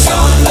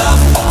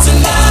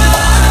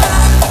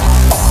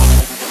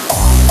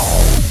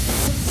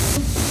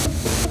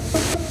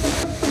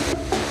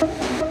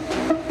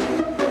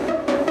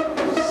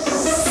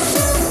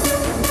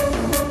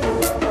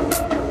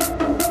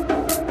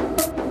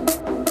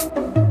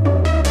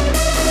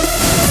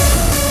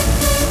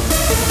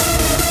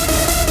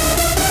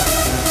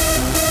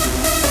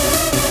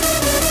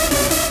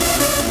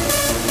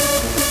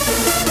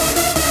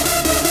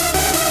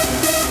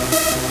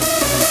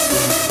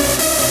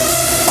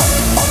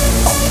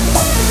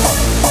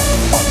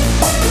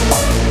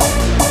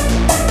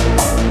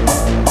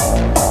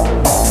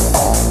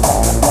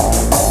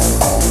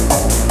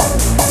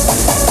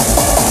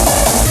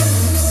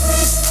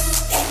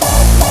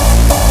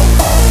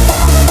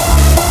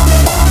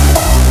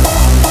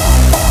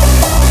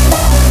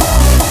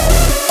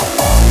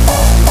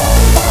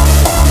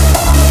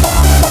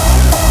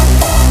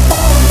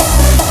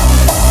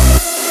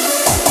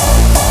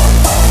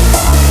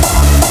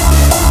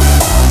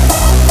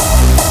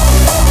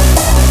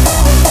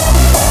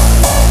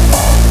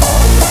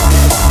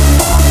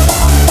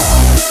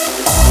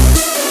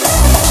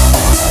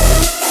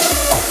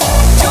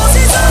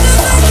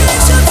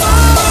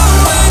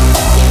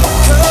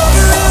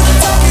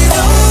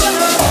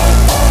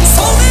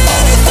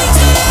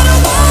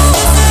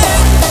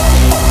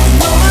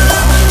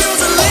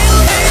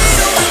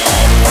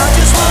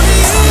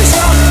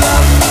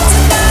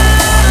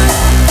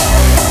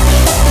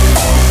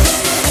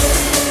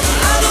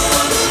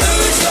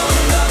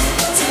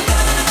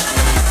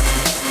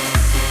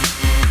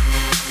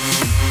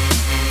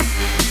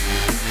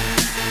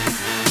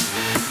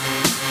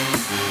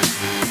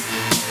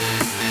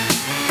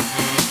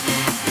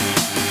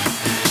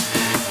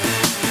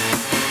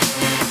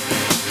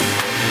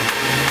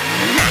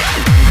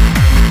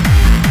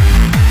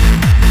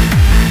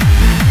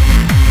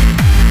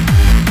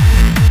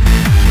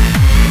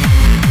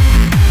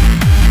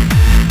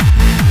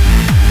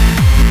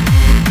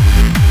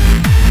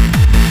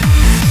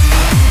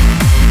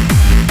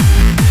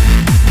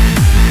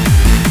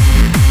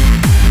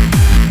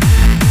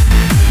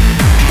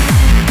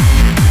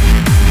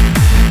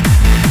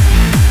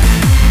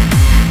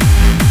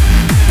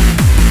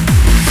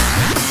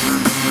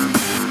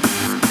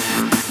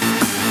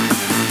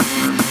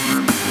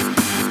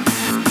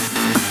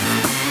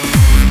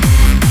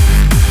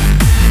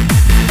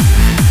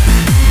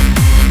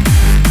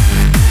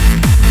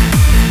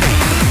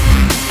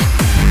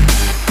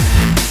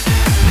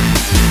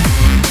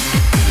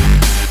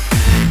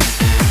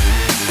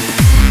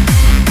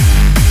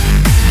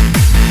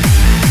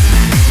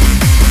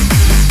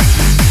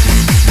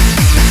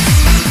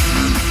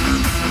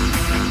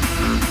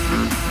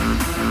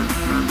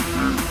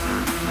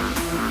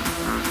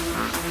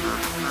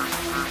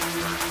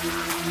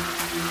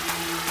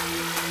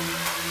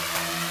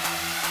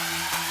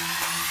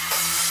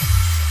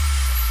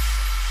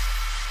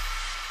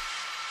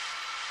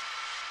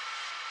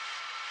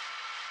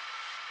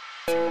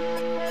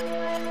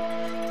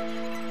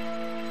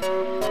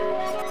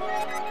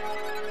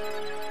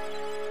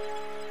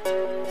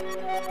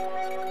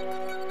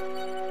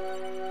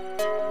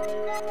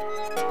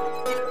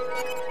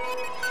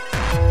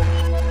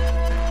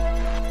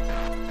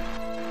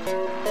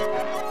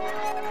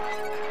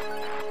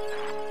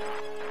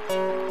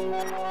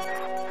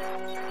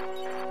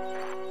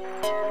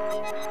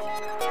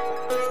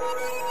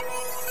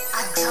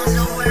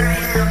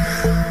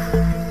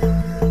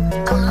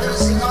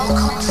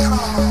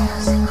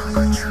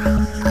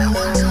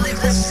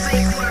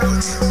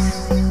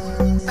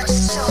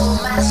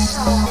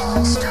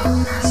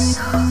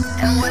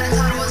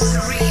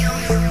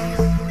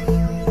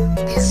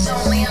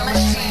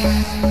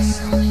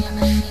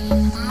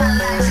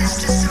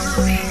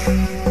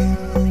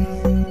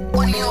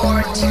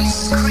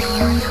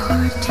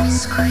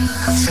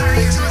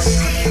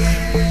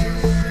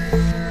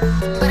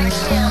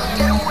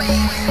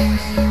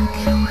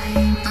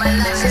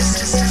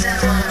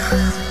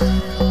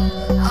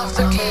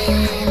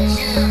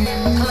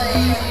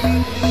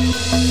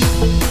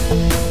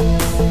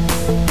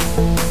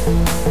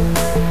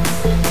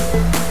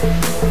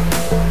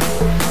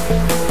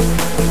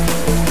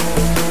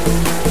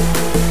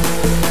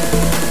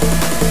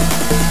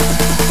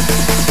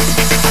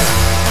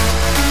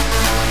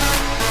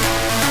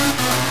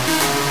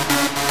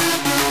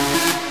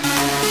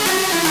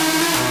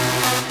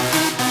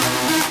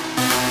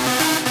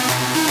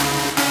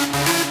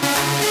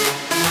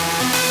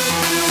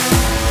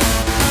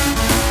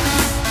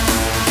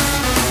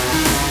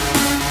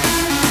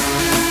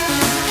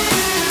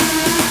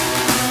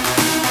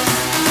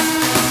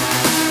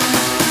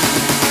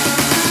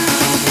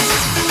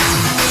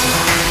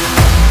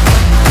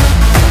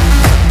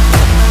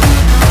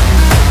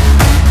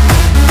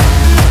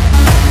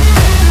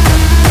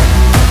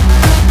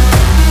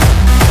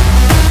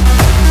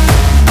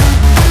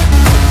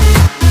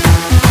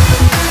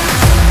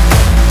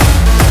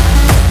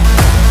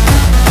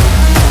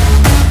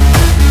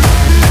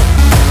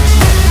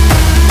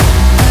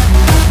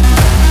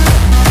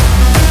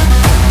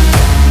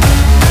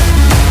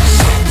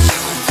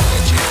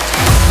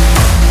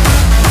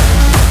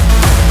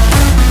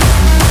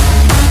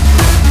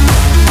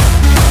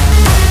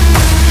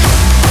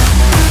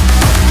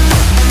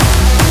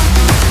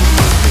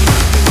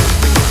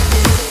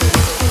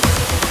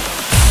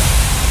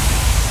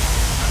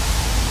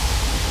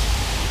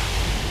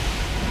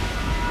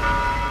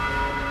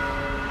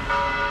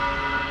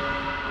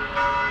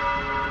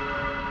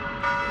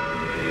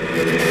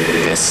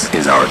This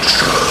is our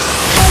church.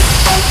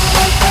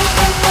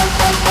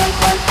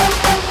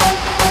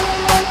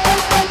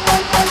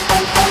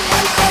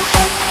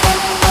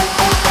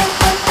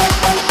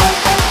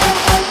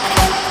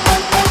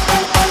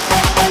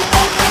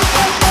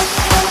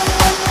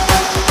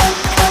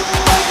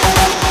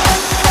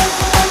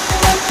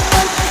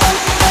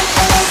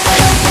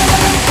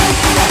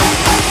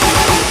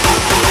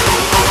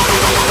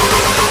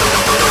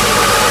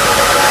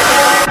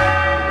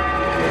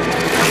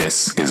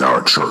 This is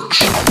our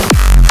church.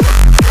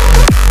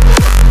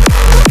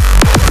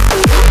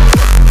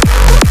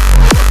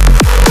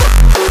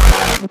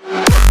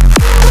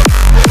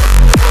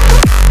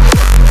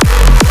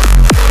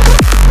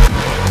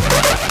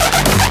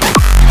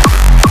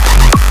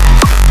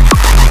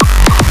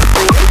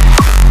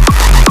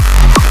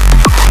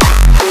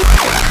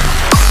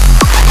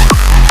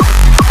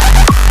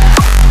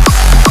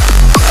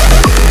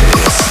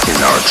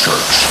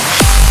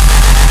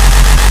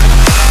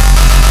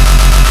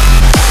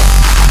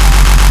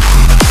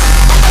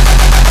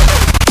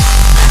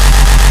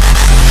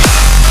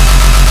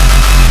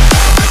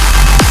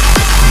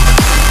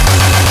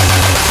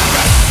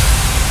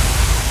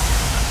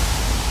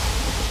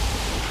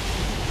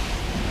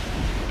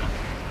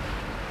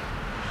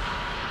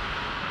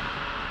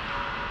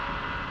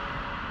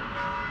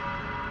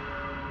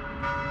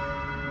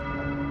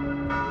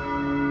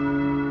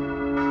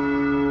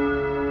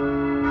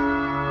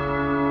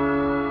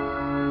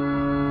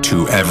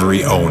 To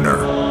every owner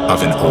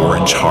of an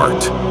orange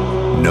heart,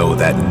 know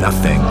that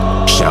nothing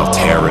shall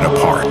tear it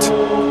apart.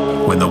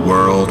 When the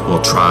world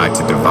will try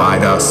to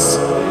divide us,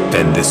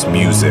 then this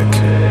music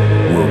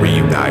will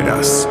reunite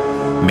us.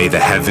 May the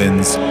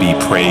heavens be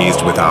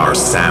praised with our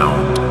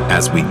sound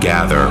as we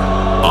gather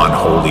on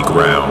holy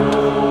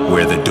ground,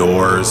 where the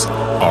doors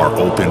are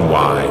open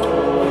wide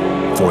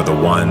for the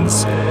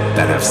ones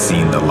that have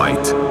seen the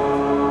light.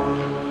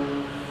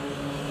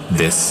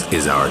 This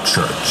is our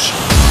church.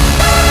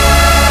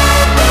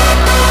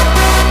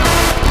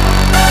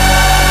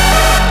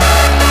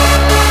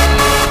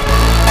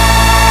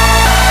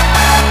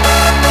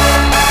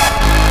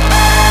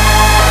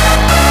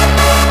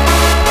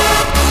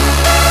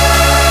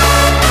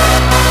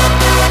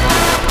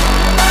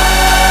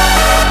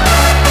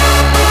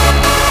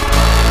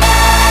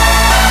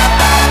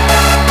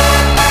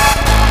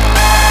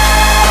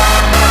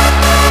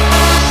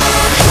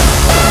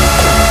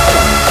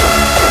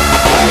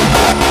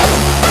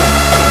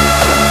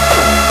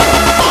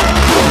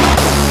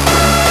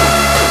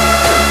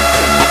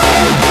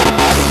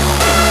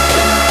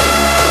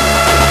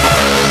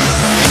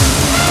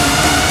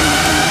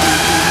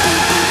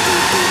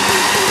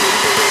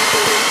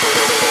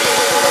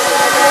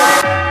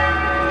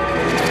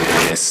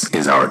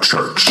 Is our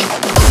church.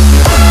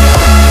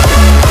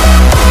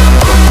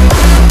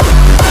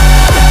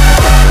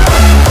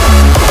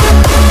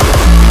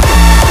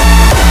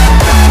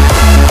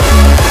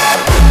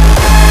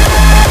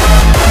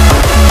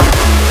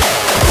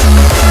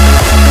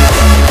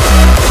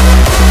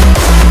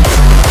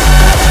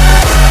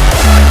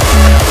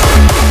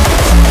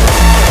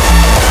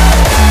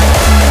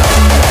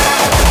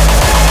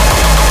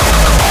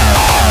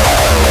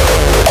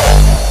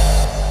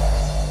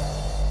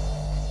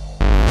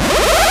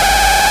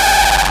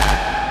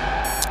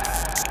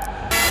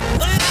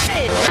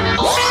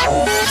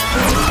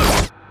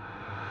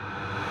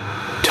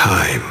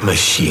 Time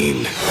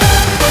machine.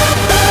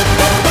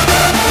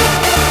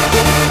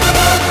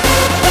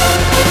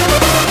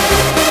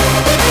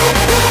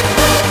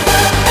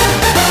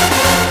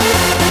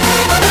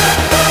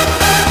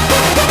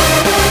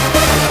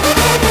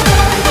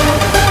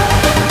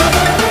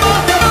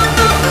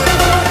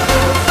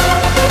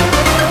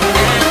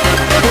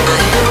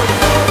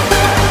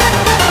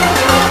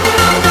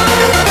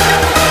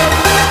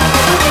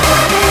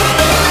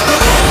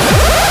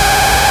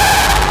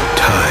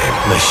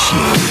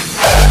 Machine.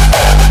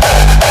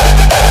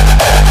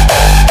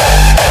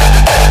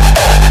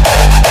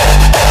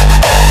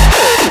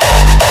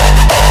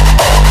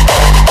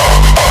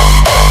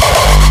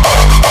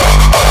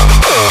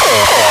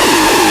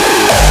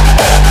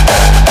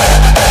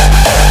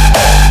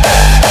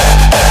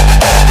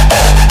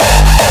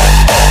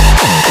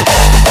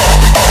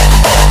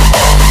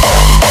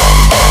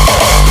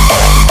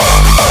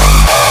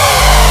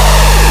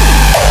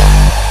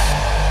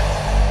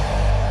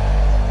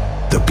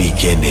 The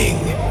beginning,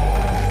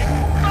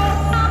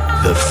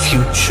 the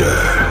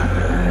future.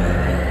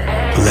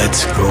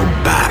 Let's go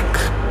back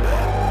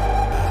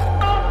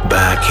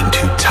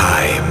into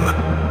time.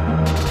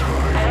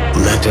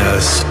 Let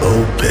us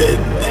open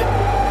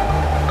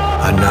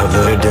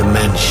another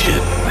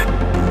dimension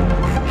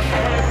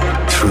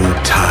through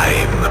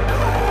time.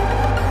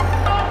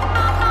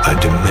 A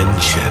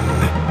dimension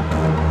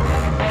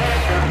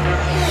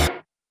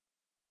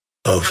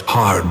of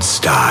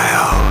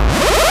hardstyle.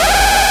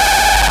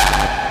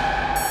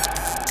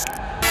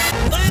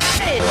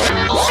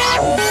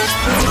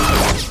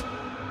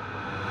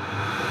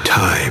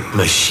 Time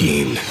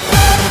Machine.